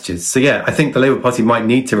emails and messages. So yeah, I think the Labour Party might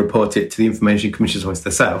need to report it to the Information Commissioner's Office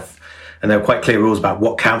themselves. And there are quite clear rules about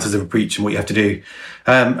what counts as a breach and what you have to do.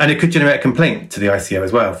 And it could generate a complaint to the ICO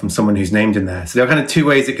as well from someone who's named in there. So there are kind of two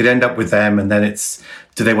ways it could end up with them. And then it's,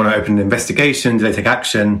 do they want to open an investigation? Do they take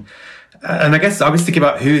action? And I guess I was thinking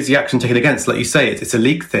about who's the action taken against. Like you say, it's a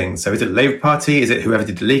leak thing. So is it the Labour Party? Is it whoever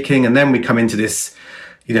did the leaking? And then we come into this,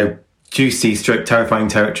 juicy stroke terrifying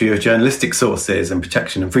territory of journalistic sources and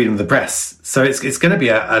protection and freedom of the press. So it's going to be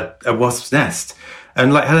a wasp's nest.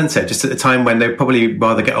 And like Helen said, just at the time when they probably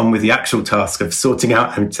rather get on with the actual task of sorting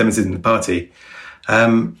out anti-Semitism in the party.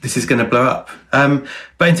 this is going to blow up.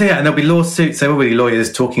 But and there'll be lawsuits. There will be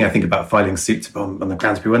lawyers talking, I think, about filing suits on the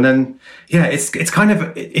grounds of people. And then, it's kind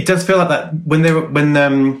of, it does feel like that when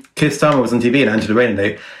Keir Starmer was on TV and Angela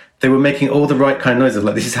Rayner, they were making all the right kind of noises,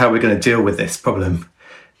 like, this is how we're going to deal with this problem.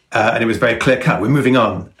 And it was very clear cut. We're moving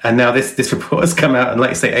on. And now this report has come out, and like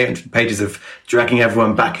you say, 800 pages of dragging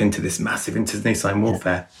everyone back into this massive internecine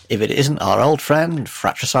warfare. If it isn't our old friend,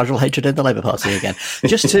 fratricidal hatred in the Labour Party again.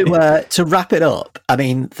 Just to wrap it up, I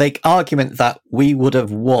mean, the argument that we would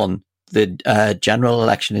have won the general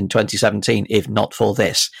election in 2017 if not for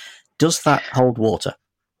this, does that hold water?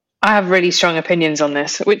 I have really strong opinions on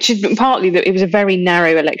this, which is partly that it was a very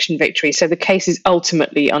narrow election victory, so the case is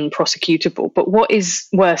ultimately unprosecutable. But what is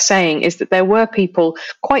worth saying is that there were people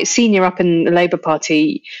quite senior up in the Labour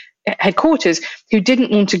Party headquarters who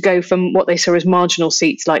didn't want to go from what they saw as marginal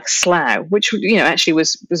seats like Slough, which actually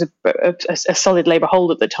was a solid Labour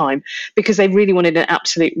hold at the time, because they really wanted an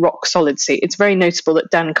absolute rock solid seat. It's very notable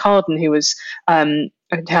that Dan Carden, who was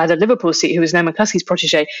had a Liverpool seat, who was Noah McCluskey's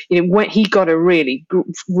protege, when he got a really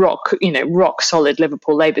rock solid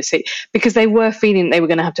Liverpool Labour seat, because they were feeling they were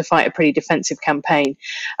going to have to fight a pretty defensive campaign.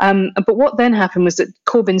 But what then happened was that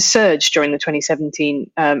Corbyn surged during the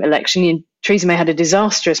 2017 election. Theresa May had a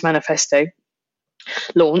disastrous manifesto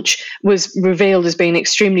launch, was revealed as being an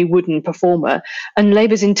extremely wooden performer, and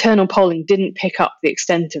Labour's internal polling didn't pick up the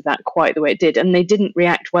extent of that quite the way it did, and they didn't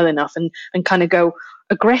react well enough and kind of go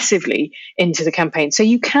aggressively into the campaign. So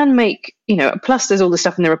you can make, plus there's all the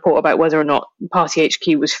stuff in the report about whether or not Party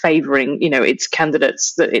HQ was favouring, its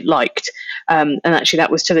candidates that it liked. And actually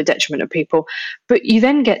that was to the detriment of people. But you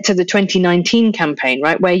then get to the 2019 campaign,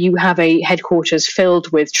 right, where you have a headquarters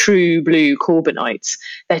filled with true blue Corbynites.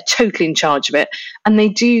 They're totally in charge of it. And they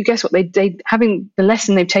do, guess what, they having the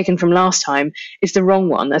lesson they've taken from last time is the wrong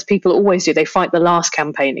one, as people always do. They fight the last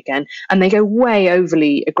campaign again, and they go way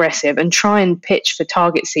overly aggressive and try and pitch for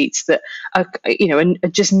target seats that are, are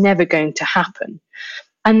just never going to happen.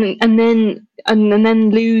 And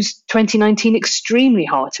then lose 2019 extremely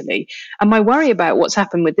heartily. And my worry about what's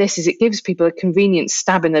happened with this is it gives people a convenient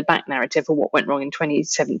stab in the back narrative of what went wrong in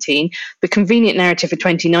 2017. The convenient narrative for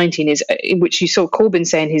 2019 is, in which you saw Corbyn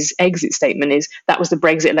say in his exit statement, is that was the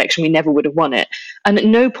Brexit election, we never would have won it. And at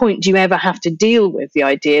no point do you ever have to deal with the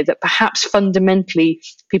idea that perhaps fundamentally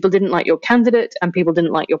people didn't like your candidate and people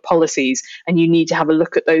didn't like your policies, and you need to have a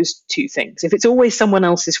look at those two things. If it's always someone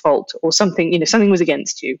else's fault or something, something was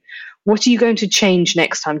against you, what are you going to change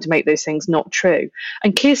next time to make those things not true?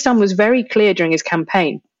 And Keir Starmer was very clear during his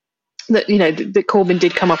campaign that, that Corbyn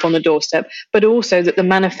did come up on the doorstep, but also that the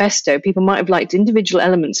manifesto, people might have liked individual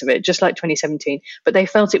elements of it, just like 2017, but they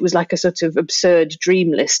felt it was like a sort of absurd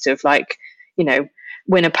dream list of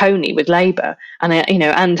win a pony with Labour and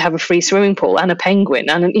and have a free swimming pool and a penguin,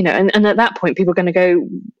 and at that point people are going to go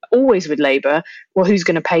always with Labour. Well, who's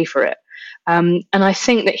going to pay for it? And I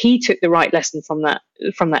think that he took the right lesson from that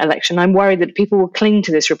election. I'm worried that people will cling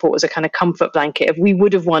to this report as a kind of comfort blanket of we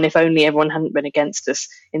would have won if only everyone hadn't been against us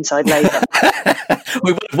inside Labour.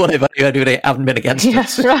 We would have won if only everybody hadn't been against us.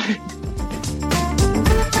 Yes, right.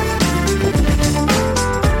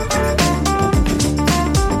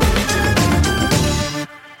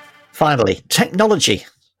 Finally, technology.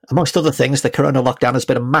 Amongst other things, the corona lockdown has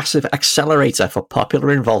been a massive accelerator for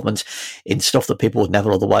popular involvement in stuff that people would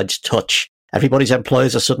never otherwise touch. Everybody's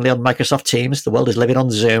employers are suddenly on Microsoft Teams, the world is living on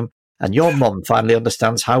Zoom, and your mum finally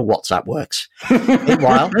understands how WhatsApp works.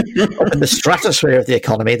 Meanwhile, up in the stratosphere of the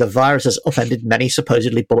economy, the virus has upended many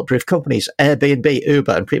supposedly bulletproof companies. Airbnb,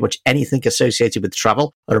 Uber, and pretty much anything associated with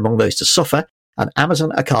travel are among those to suffer. And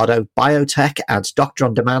Amazon, Ocado, biotech, and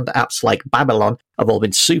doctor-on-demand apps like Babylon have all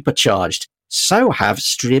been supercharged. So have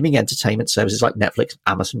streaming entertainment services like Netflix,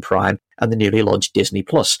 Amazon Prime, and the newly launched Disney+,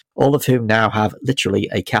 all of whom now have literally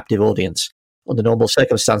a captive audience. Under normal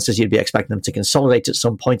circumstances, you'd be expecting them to consolidate at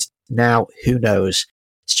some point. Now, who knows?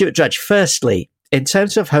 Stuart Dredge, firstly, in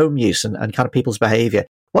terms of home use and kind of people's behaviour,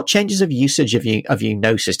 what changes of usage have you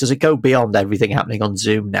noticed? Does it go beyond everything happening on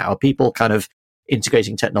Zoom now? Are people kind of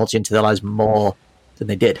integrating technology into their lives more than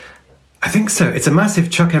they did? I think so. It's a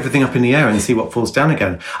massive chuck everything up in the air and see what falls down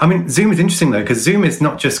again. I mean, Zoom is interesting, though, because Zoom is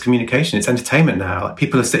not just communication, it's entertainment now. Like,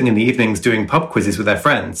 people are sitting in the evenings doing pub quizzes with their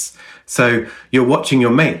friends. So you're watching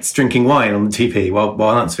your mates drinking wine on the TV while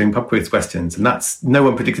answering pub quiz questions. And no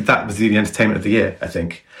one predicted that was the entertainment of the year, I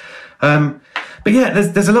think. But yeah,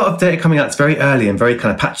 there's a lot of data coming out. It's very early and very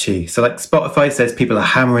kind of patchy. So like Spotify says people are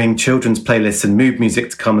hammering children's playlists and mood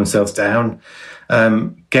music to calm themselves down.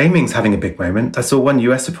 Gaming's having a big moment. I saw one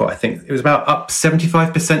US report, I think it was about up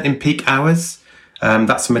 75% in peak hours.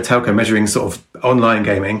 That's from a telco measuring sort of online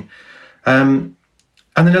gaming.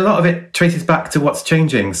 And then a lot of it traces back to what's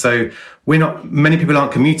changing. So many people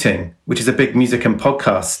aren't commuting, which is a big music and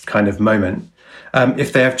podcast kind of moment.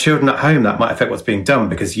 If they have children at home, that might affect what's being done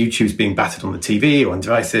because YouTube's being battered on the TV or on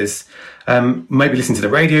devices. Maybe listen to the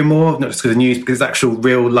radio more, not just because of the news, because it's actual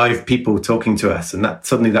real live people talking to us. And that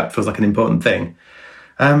feels like an important thing.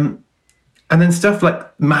 And then stuff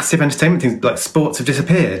like massive entertainment things, like sports have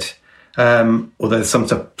disappeared. Although there's some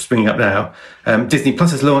stuff springing up now. Disney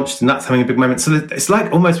Plus has launched and that's having a big moment. So it's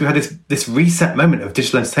like almost we had this reset moment of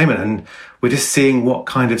digital entertainment and we're just seeing what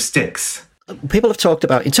kind of sticks. People have talked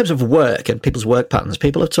about, in terms of work and people's work patterns,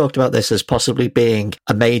 people have talked about this as possibly being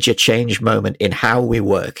a major change moment in how we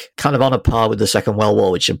work, kind of on a par with the Second World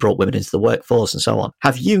War, which had brought women into the workforce and so on.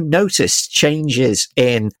 Have you noticed changes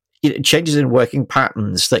in working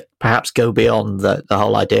patterns that perhaps go beyond the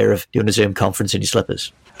whole idea of doing a Zoom conference in your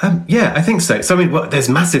slippers? Yeah, I think so. So, there's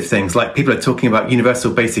massive things like people are talking about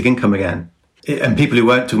universal basic income again, and people who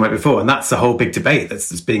weren't talking about it before. And that's a whole big debate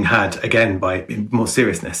that's being had again by more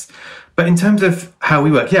seriousness. But in terms of how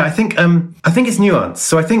we work, I think it's nuanced.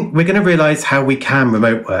 So I think we're going to realize how we can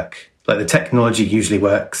remote work. Like the technology usually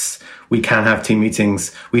works. We can have team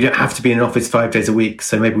meetings. We don't have to be in an office 5 days a week.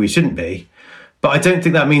 So maybe we shouldn't be. But I don't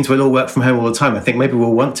think that means we'll all work from home all the time. I think maybe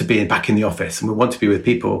we'll want to be back in the office and we'll want to be with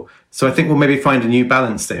people. So I think we'll maybe find a new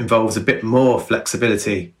balance that involves a bit more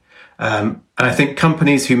flexibility. And I think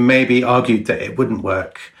companies who maybe argued that it wouldn't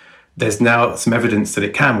work, there's now some evidence that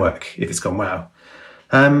it can work if it's gone well.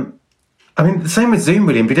 The same with Zoom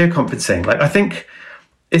really and video conferencing. Like I think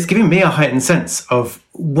it's giving me a heightened sense of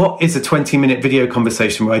what is a 20-minute video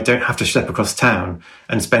conversation where I don't have to schlep across town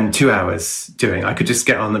and spend 2 hours doing. I could just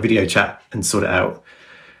get on the video chat and sort it out.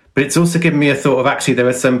 But it's also given me a thought of actually there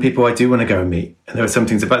are some people I do want to go and meet. And there are some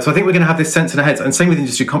things about. So I think we're going to have this sense in our heads. And same with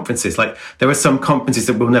industry conferences. Like there are some conferences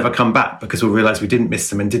that will never come back because we'll realise we didn't miss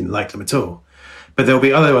them and didn't like them at all. But there'll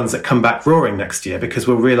be other ones that come back roaring next year because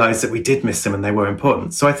we'll realise that we did miss them and they were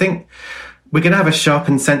important. So I think we're going to have a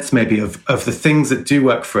sharpened sense maybe of the things that do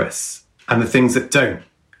work for us and the things that don't.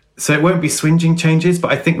 So it won't be swinging changes,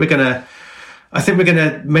 but I think we're going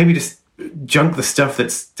to maybe just junk the stuff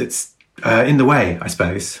that's in the way, I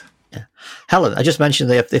suppose. Yeah. Helen, I just mentioned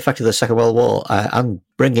the effect of the Second World War and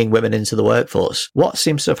bringing women into the workforce. What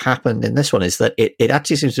seems to have happened in this one is that it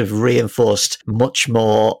actually seems to have reinforced much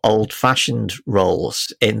more old-fashioned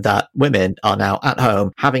roles in that women are now at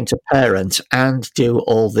home having to parent and do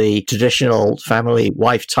all the traditional family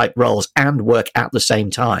wife type roles and work at the same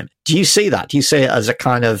time. Do you see that? Do you see it as a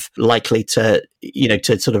kind of likely to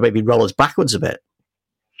sort of maybe roll us backwards a bit?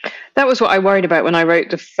 That was what I worried about when I wrote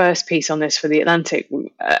the first piece on this for The Atlantic.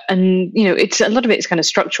 And, it's a lot of it is kind of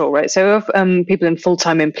structural, right? So of people in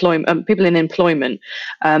full-time employment,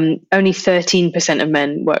 only 13% of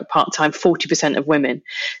men work part-time, 40% of women.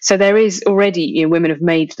 So there is already, women have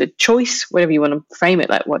made the choice, whatever you want to frame it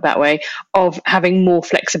that way, of having more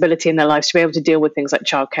flexibility in their lives to be able to deal with things like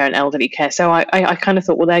childcare and elderly care. So I kind of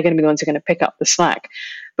thought, well, they're going to be the ones who are going to pick up the slack.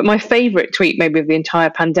 But my favorite tweet maybe of the entire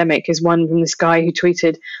pandemic is one from this guy who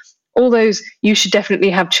tweeted, all those, you should definitely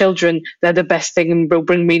have children, they're the best thing and will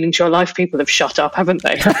bring meaning to your life, people have shut up, haven't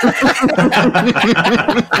they?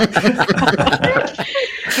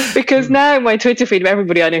 Because now my Twitter feed of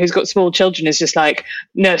everybody I know who's got small children is just like,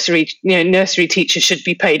 nursery teachers should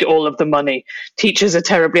be paid all of the money. Teachers are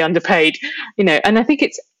terribly underpaid, and I think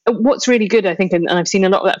it's what's really good, I think, and I've seen a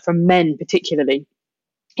lot of that from men particularly,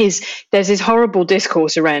 is there's this horrible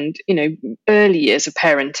discourse around, early years of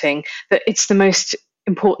parenting, that it's the most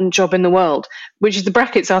important job in the world, which is the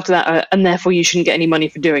brackets after that are, and therefore you shouldn't get any money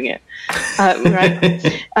for doing it.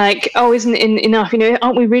 Right? Like, isn't it enough?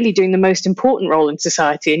 Aren't we really doing the most important role in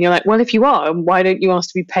society? And you're like, well, if you are, why don't you ask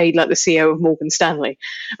to be paid like the CEO of Morgan Stanley?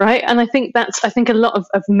 Right? And I think a lot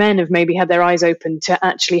of men have maybe had their eyes open to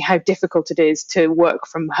actually how difficult it is to work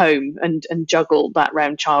from home and juggle that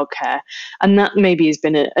around childcare. And that maybe has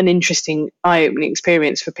been an interesting eye-opening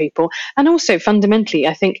experience for people. And also fundamentally,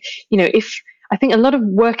 I think, I think a lot of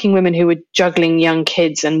working women who were juggling young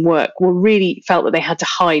kids and work really felt that they had to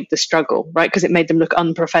hide the struggle, right? Because it made them look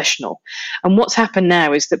unprofessional. And what's happened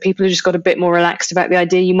now is that people have just got a bit more relaxed about the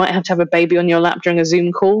idea you might have to have a baby on your lap during a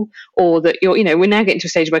Zoom call, or that we're now getting to a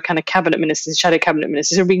stage where kind of cabinet ministers, shadow cabinet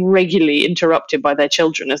ministers are being regularly interrupted by their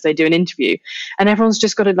children as they do an interview. And everyone's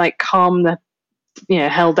just got to calm the,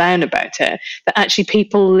 hell down about it, that actually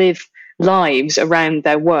people live lives around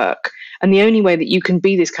their work. And the only way that you can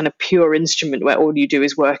be this kind of pure instrument where all you do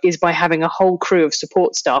is work is by having a whole crew of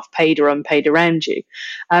support staff, paid or unpaid, around you.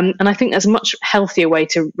 And I think that's a much healthier way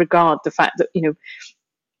to regard the fact that,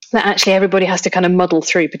 that actually everybody has to kind of muddle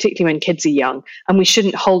through, particularly when kids are young, and we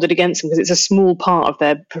shouldn't hold it against them because it's a small part of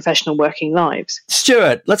their professional working lives.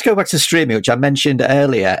 Stuart, let's go back to streaming, which I mentioned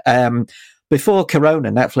earlier. Before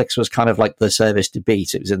Corona, Netflix was kind of like the service to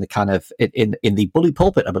beat. It was in the kind of in the bully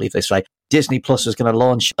pulpit, I believe they say. Disney Plus was going to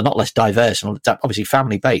launch, a lot less diverse and obviously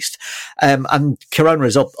family based, and Corona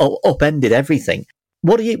has upended everything.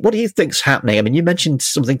 What do you think's happening? I mean, you mentioned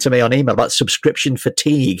something to me on email about subscription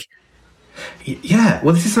fatigue. Yeah,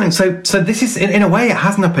 well, this is something. So this is, in a way, it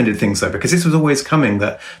hasn't upended things though, because this was always coming.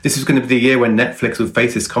 That this was going to be the year when Netflix would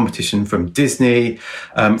face this competition from Disney,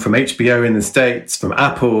 from HBO in the States, from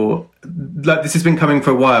Apple. Like, this has been coming for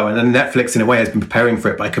a while, and then Netflix, in a way, has been preparing for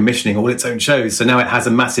it by commissioning all its own shows. So now it has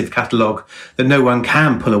a massive catalogue that no one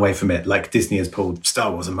can pull away from it, like Disney has pulled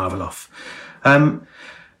Star Wars and Marvel off.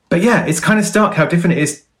 But yeah, it's kind of stark how different it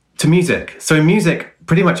is to music. So in music,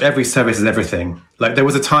 pretty much every service is everything. Like, there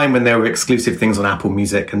was a time when there were exclusive things on Apple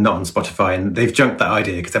Music and not on Spotify, and they've junked that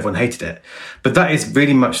idea because everyone hated it. But that is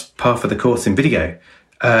really much par for the course in video.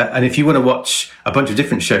 And if you want to watch a bunch of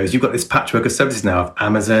different shows, you've got this patchwork of services now of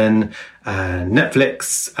Amazon and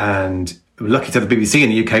Netflix, and we're lucky to have the BBC in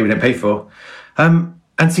the UK we don't pay for. And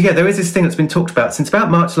so, yeah, there is this thing that's been talked about since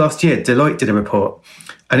about March last year. Deloitte did a report,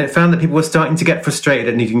 and it found that people were starting to get frustrated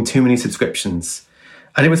at needing too many subscriptions.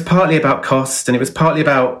 And it was partly about cost, and it was partly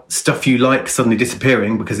about stuff you like suddenly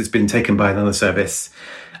disappearing because it's been taken by another service.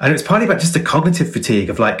 And it was partly about just a cognitive fatigue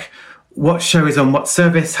of like, what show is on what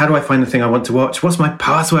service? How do I find the thing I want to watch? What's my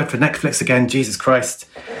password for Netflix again? Jesus Christ.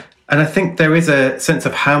 And I think there is a sense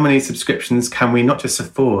of how many subscriptions can we not just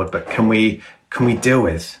afford, but can we deal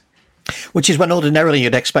with? Which is when ordinarily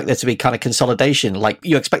you'd expect there to be kind of consolidation. Like,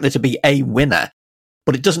 you expect there to be a winner,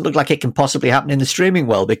 but it doesn't look like it can possibly happen in the streaming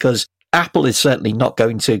world, because Apple is certainly not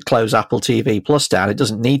going to close Apple TV Plus down. It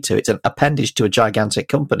doesn't need to. It's an appendage to a gigantic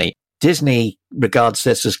company. Disney regards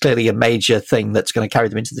this as clearly a major thing that's going to carry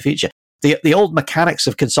them into the future. The old mechanics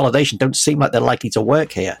of consolidation don't seem like they're likely to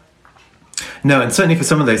work here. No, and certainly for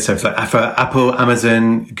some of those stuff, like for Apple,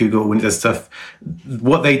 Amazon, Google, Windows stuff,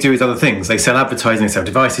 what they do is other things. They sell advertising, they sell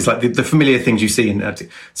devices, like the familiar things you see.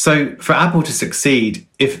 So for Apple to succeed,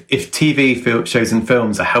 if TV shows and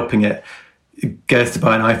films are helping it get us to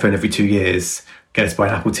buy an iPhone every 2 years, get us to buy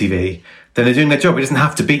an Apple TV, then they're doing their job. It doesn't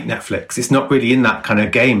have to beat Netflix. It's not really in that kind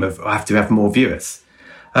of game of I have to have more viewers.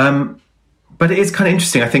 But it is kind of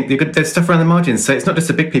interesting. I think there's stuff around the margins. So it's not just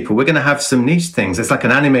the big people. We're going to have some niche things. There's like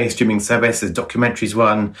an anime streaming service. There's documentaries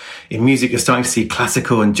one. In music, you're starting to see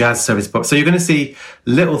classical and jazz service pop. So you're going to see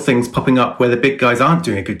little things popping up where the big guys aren't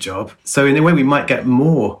doing a good job. So in a way, we might get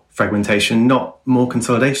more fragmentation, not more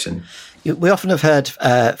consolidation. We often have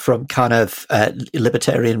heard from kind of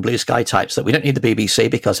libertarian blue sky types that we don't need the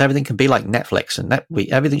BBC because everything can be like Netflix and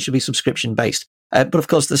everything should be subscription based. But of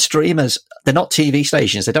course, the streamers, they're not TV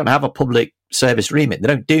stations. They don't have a public service remit. They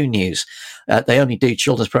don't do news. They only do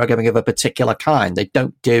children's programming of a particular kind. They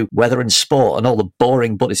don't do weather and sport and all the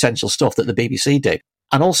boring but essential stuff that the BBC do.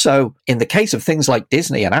 And also, in the case of things like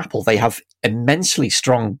Disney and Apple, they have immensely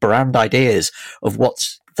strong brand ideas of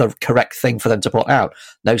what's the correct thing for them to put out.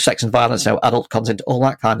 No sex and violence, no adult content, all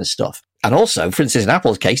that kind of stuff. And also, for instance, in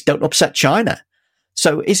Apple's case, don't upset China.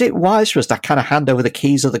 So is it wise for us to kind of hand over the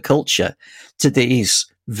keys of the culture to these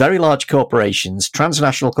very large corporations,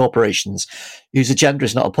 transnational corporations, whose agenda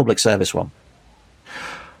is not a public service one?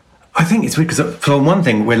 I think it's weird because, for one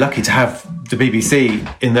thing, we're lucky to have the BBC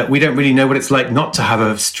in that we don't really know what it's like not to have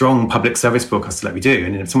a strong public service broadcaster like we do.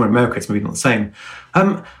 And somewhere in America, it's maybe not the same.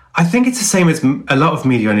 I think it's the same as a lot of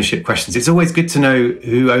media ownership questions. It's always good to know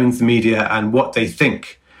who owns the media and what they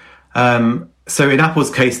think. So in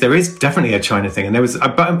Apple's case, there is definitely a China thing. And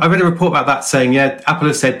I read a report about that saying, yeah, Apple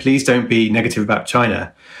has said, please don't be negative about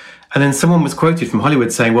China. And then someone was quoted from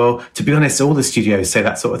Hollywood saying, well, to be honest, all the studios say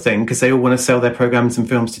that sort of thing because they all want to sell their programs and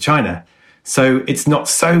films to China. So it's not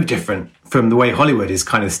so different from the way Hollywood is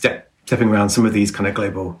kind of stepping around some of these kind of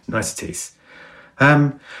global niceties.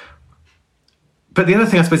 But the other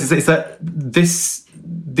thing, I suppose, is that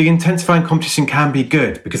the intensifying competition can be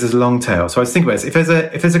good because there's a long tail. So I was thinking about this.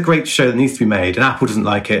 If there's a great show that needs to be made and Apple doesn't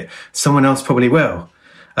like it, someone else probably will.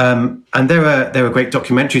 And there are great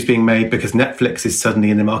documentaries being made because Netflix is suddenly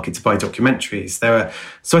in the market to buy documentaries.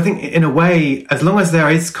 So I think in a way, as long as there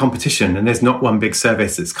is competition and there's not one big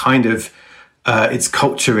service that's kind of its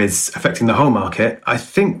culture is affecting the whole market, I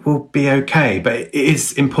think we'll be okay. But it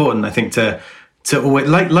is important, I think, to always,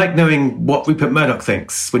 like knowing what Rupert Murdoch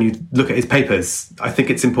thinks when you look at his papers. I think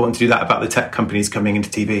it's important to do that about the tech companies coming into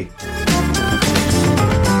TV.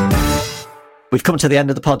 We've come to the end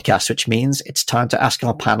of the podcast, which means it's time to ask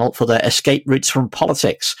our panel for their escape routes from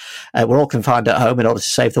politics. We're all confined at home in order to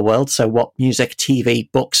save the world. So what music, TV,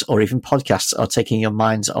 books, or even podcasts are taking your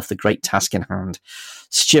minds off the great task in hand?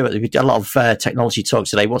 Stuart, we've got a lot of technology talk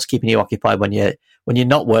today. What's keeping you occupied when you're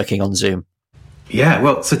not working on Zoom? Yeah,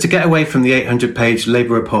 well, so to get away from the 800-page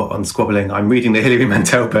Labour report on squabbling, I'm reading the Hilary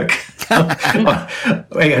Mantel book.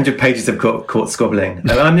 800 pages of court squabbling.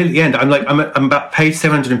 And I'm nearly at the end. I'm about page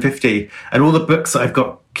 750, and all the books that I've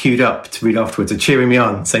got queued up to read afterwards are cheering me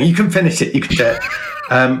on, saying, you can finish it, you can do it.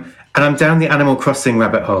 And I'm down the Animal Crossing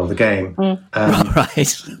rabbit hole, the game.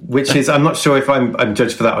 Right. Which is, I'm not sure if I'm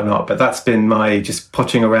judged for that or not, but that's been my just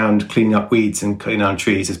pottering around, cleaning up weeds and cutting down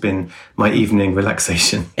trees has been my evening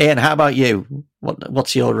relaxation. Ian, how about you?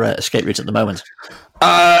 What's your escape route at the moment?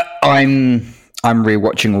 I'm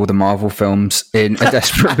rewatching all the Marvel films in a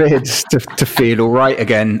desperate bid to feel all right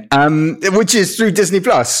again, which is through Disney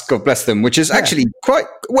Plus. God bless them. Which is actually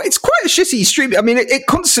it's quite a shitty stream. I mean, it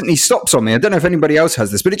constantly stops on me. I don't know if anybody else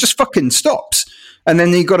has this, but it just fucking stops. And then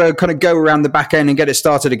you got to kind of go around the back end and get it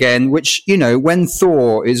started again. Which, you know, when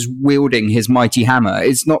Thor is wielding his mighty hammer,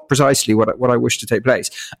 is not precisely what I wish to take place.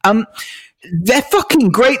 They're fucking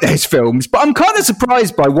great, those films, but I'm kind of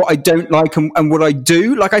surprised by what I don't like and what I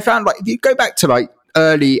do. Like, I found, like, if you go back to, like,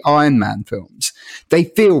 early Iron Man films, they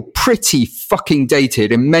feel pretty fucking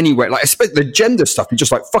dated in many ways. Like, especially the gender stuff, you're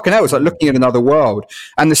just like, fucking hell, it's like looking at another world.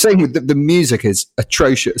 And the same with the music is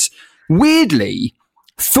atrocious. Weirdly,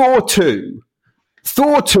 Thor 2,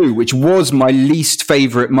 which was my least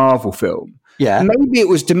favorite Marvel film, yeah, maybe it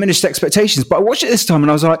was diminished expectations, but I watched it this time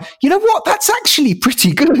and I was like, you know what? That's actually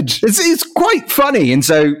pretty good. It's quite funny. And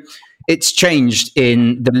so it's changed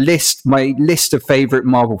in my list of favorite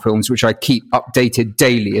Marvel films, which I keep updated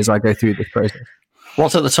daily as I go through this process.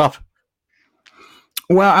 What's at the top?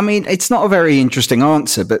 Well, I mean, it's not a very interesting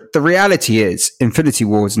answer, but the reality is Infinity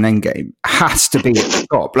Wars and Endgame has to be at the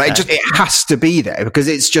top. Like, it has to be there because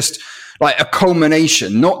it's just like a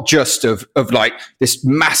culmination, not just of like this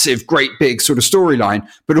massive, great big sort of storyline,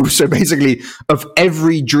 but also basically of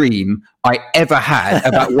every dream I ever had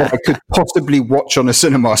about what I could possibly watch on a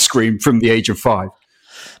cinema screen from the age of 5.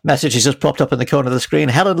 Message has just popped up in the corner of the screen.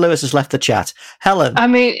 Helen Lewis has left the chat. Helen. I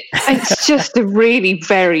mean, it's just a really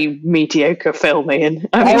very mediocre film, Ian.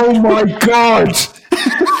 Oh my God.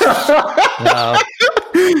 No.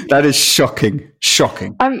 That is shocking.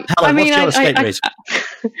 Helen, what's your escape route?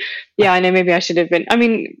 Yeah, I know. Maybe I should have been. I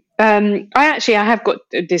mean, I have got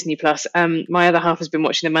Disney Plus. My other half has been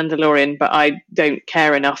watching The Mandalorian, but I don't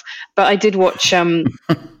care enough. But I did watch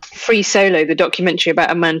Free Solo, the documentary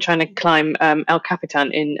about a man trying to climb El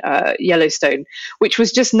Capitan in Yellowstone, which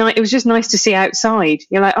was just nice. It was just nice to see outside.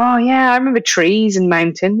 You're like, oh yeah, I remember trees and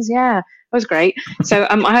mountains. Yeah. That was great. So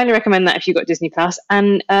I highly recommend that if you've got Disney Plus.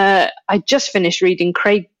 And I just finished reading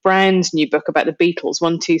Craig Brown's new book about the Beatles,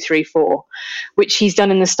 1, 2, 3, 4, which he's done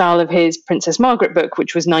in the style of his Princess Margaret book,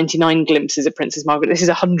 which was 99 glimpses of Princess Margaret. This is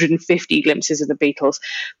 150 glimpses of the Beatles.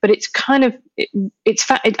 But it's kind of,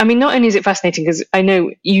 I mean, not only is it fascinating because I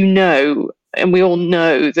know and we all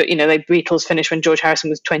know that, you know, the Beatles finished when George Harrison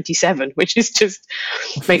was 27, which is just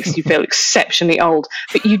makes you feel exceptionally old.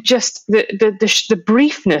 But you just, the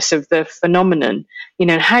briefness of the phenomenon, you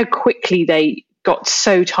know, how quickly they got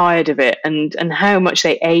so tired of it and how much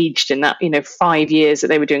they aged in that, you know, 5 years that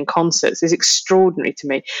they were doing concerts is extraordinary to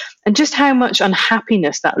me. And just how much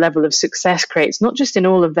unhappiness that level of success creates, not just in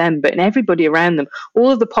all of them, but in everybody around them,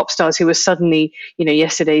 all of the pop stars who were suddenly, you know,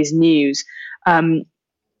 yesterday's news.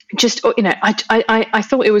 Just, you know, I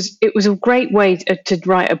thought it was a great way to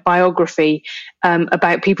write a biography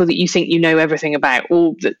about people that you think you know everything about.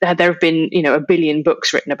 There have been, you know, a billion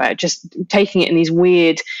books written about, just taking it in these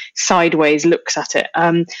weird sideways looks at it.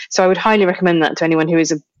 So I would highly recommend that to anyone who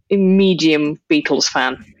is a medium Beatles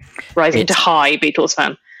fan, rising to high Beatles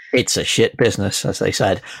fan. It's a shit business, as they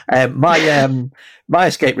said. My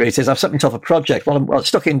escape route is I've set myself a project while I'm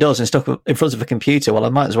stuck indoors and stuck in front of a computer. Well, I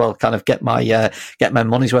might as well kind of get my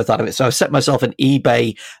money's worth out of it. So I've set myself an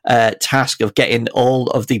eBay task of getting all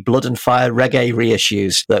of the Blood and Fire reggae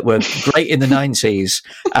reissues that were great in the 90s,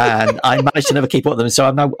 and I managed to never keep up with them. So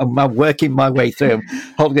I'm now working my way through them,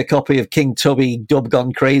 holding a copy of King Tubby, Dub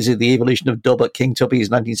Gone Crazy, the evolution of dub at King Tubby's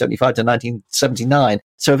 1975 to 1979.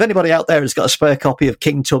 So if anybody out there has got a spare copy of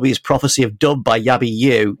King Tubby's Prophecy of Dub by Yabby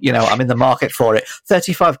U, you know, I'm in the market for it.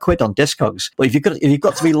 35 quid on Discogs. But if you've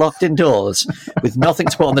got to be locked indoors with nothing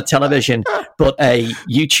to put on the television but a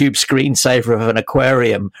YouTube screensaver of an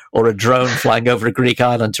aquarium or a drone flying over a Greek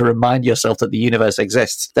island to remind yourself that the universe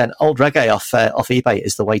exists, then old reggae off eBay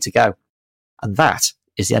is the way to go. And that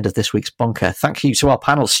is the end of this week's Bunker. Thank you to our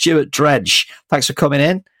panel. Stuart Dredge, thanks for coming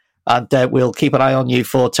in. And we'll keep an eye on you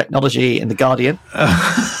for technology in The Guardian.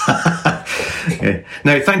 Yeah.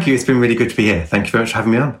 No, thank you. It's been really good to be here. Thank you very much for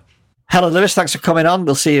having me on. Helen Lewis, thanks for coming on.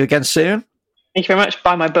 We'll see you again soon. Thank you very much.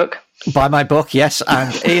 Buy my book. Buy my book, yes.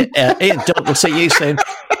 And Ian Dunt, we'll see you soon.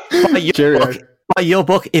 Buy your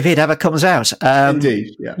book if it ever comes out.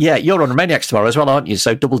 Indeed. Yeah, you're on Reignites tomorrow as well, aren't you?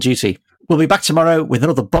 So double duty. We'll be back tomorrow with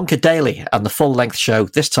another Bunker Daily and the full-length show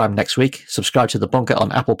this time next week. Subscribe to The Bunker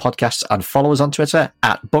on Apple Podcasts and follow us on Twitter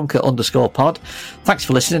at @bunker_pod. Thanks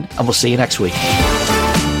for listening, and we'll see you next week.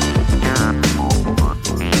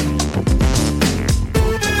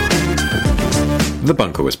 The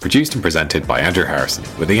Bunker was produced and presented by Andrew Harrison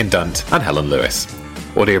with Ian Dunt and Helen Lewis.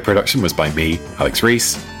 Audio production was by me, Alex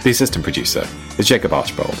Rees. The assistant producer is Jacob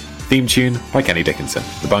Archbold. Theme tune by Kenny Dickinson.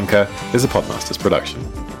 The Bunker is a Podmasters production.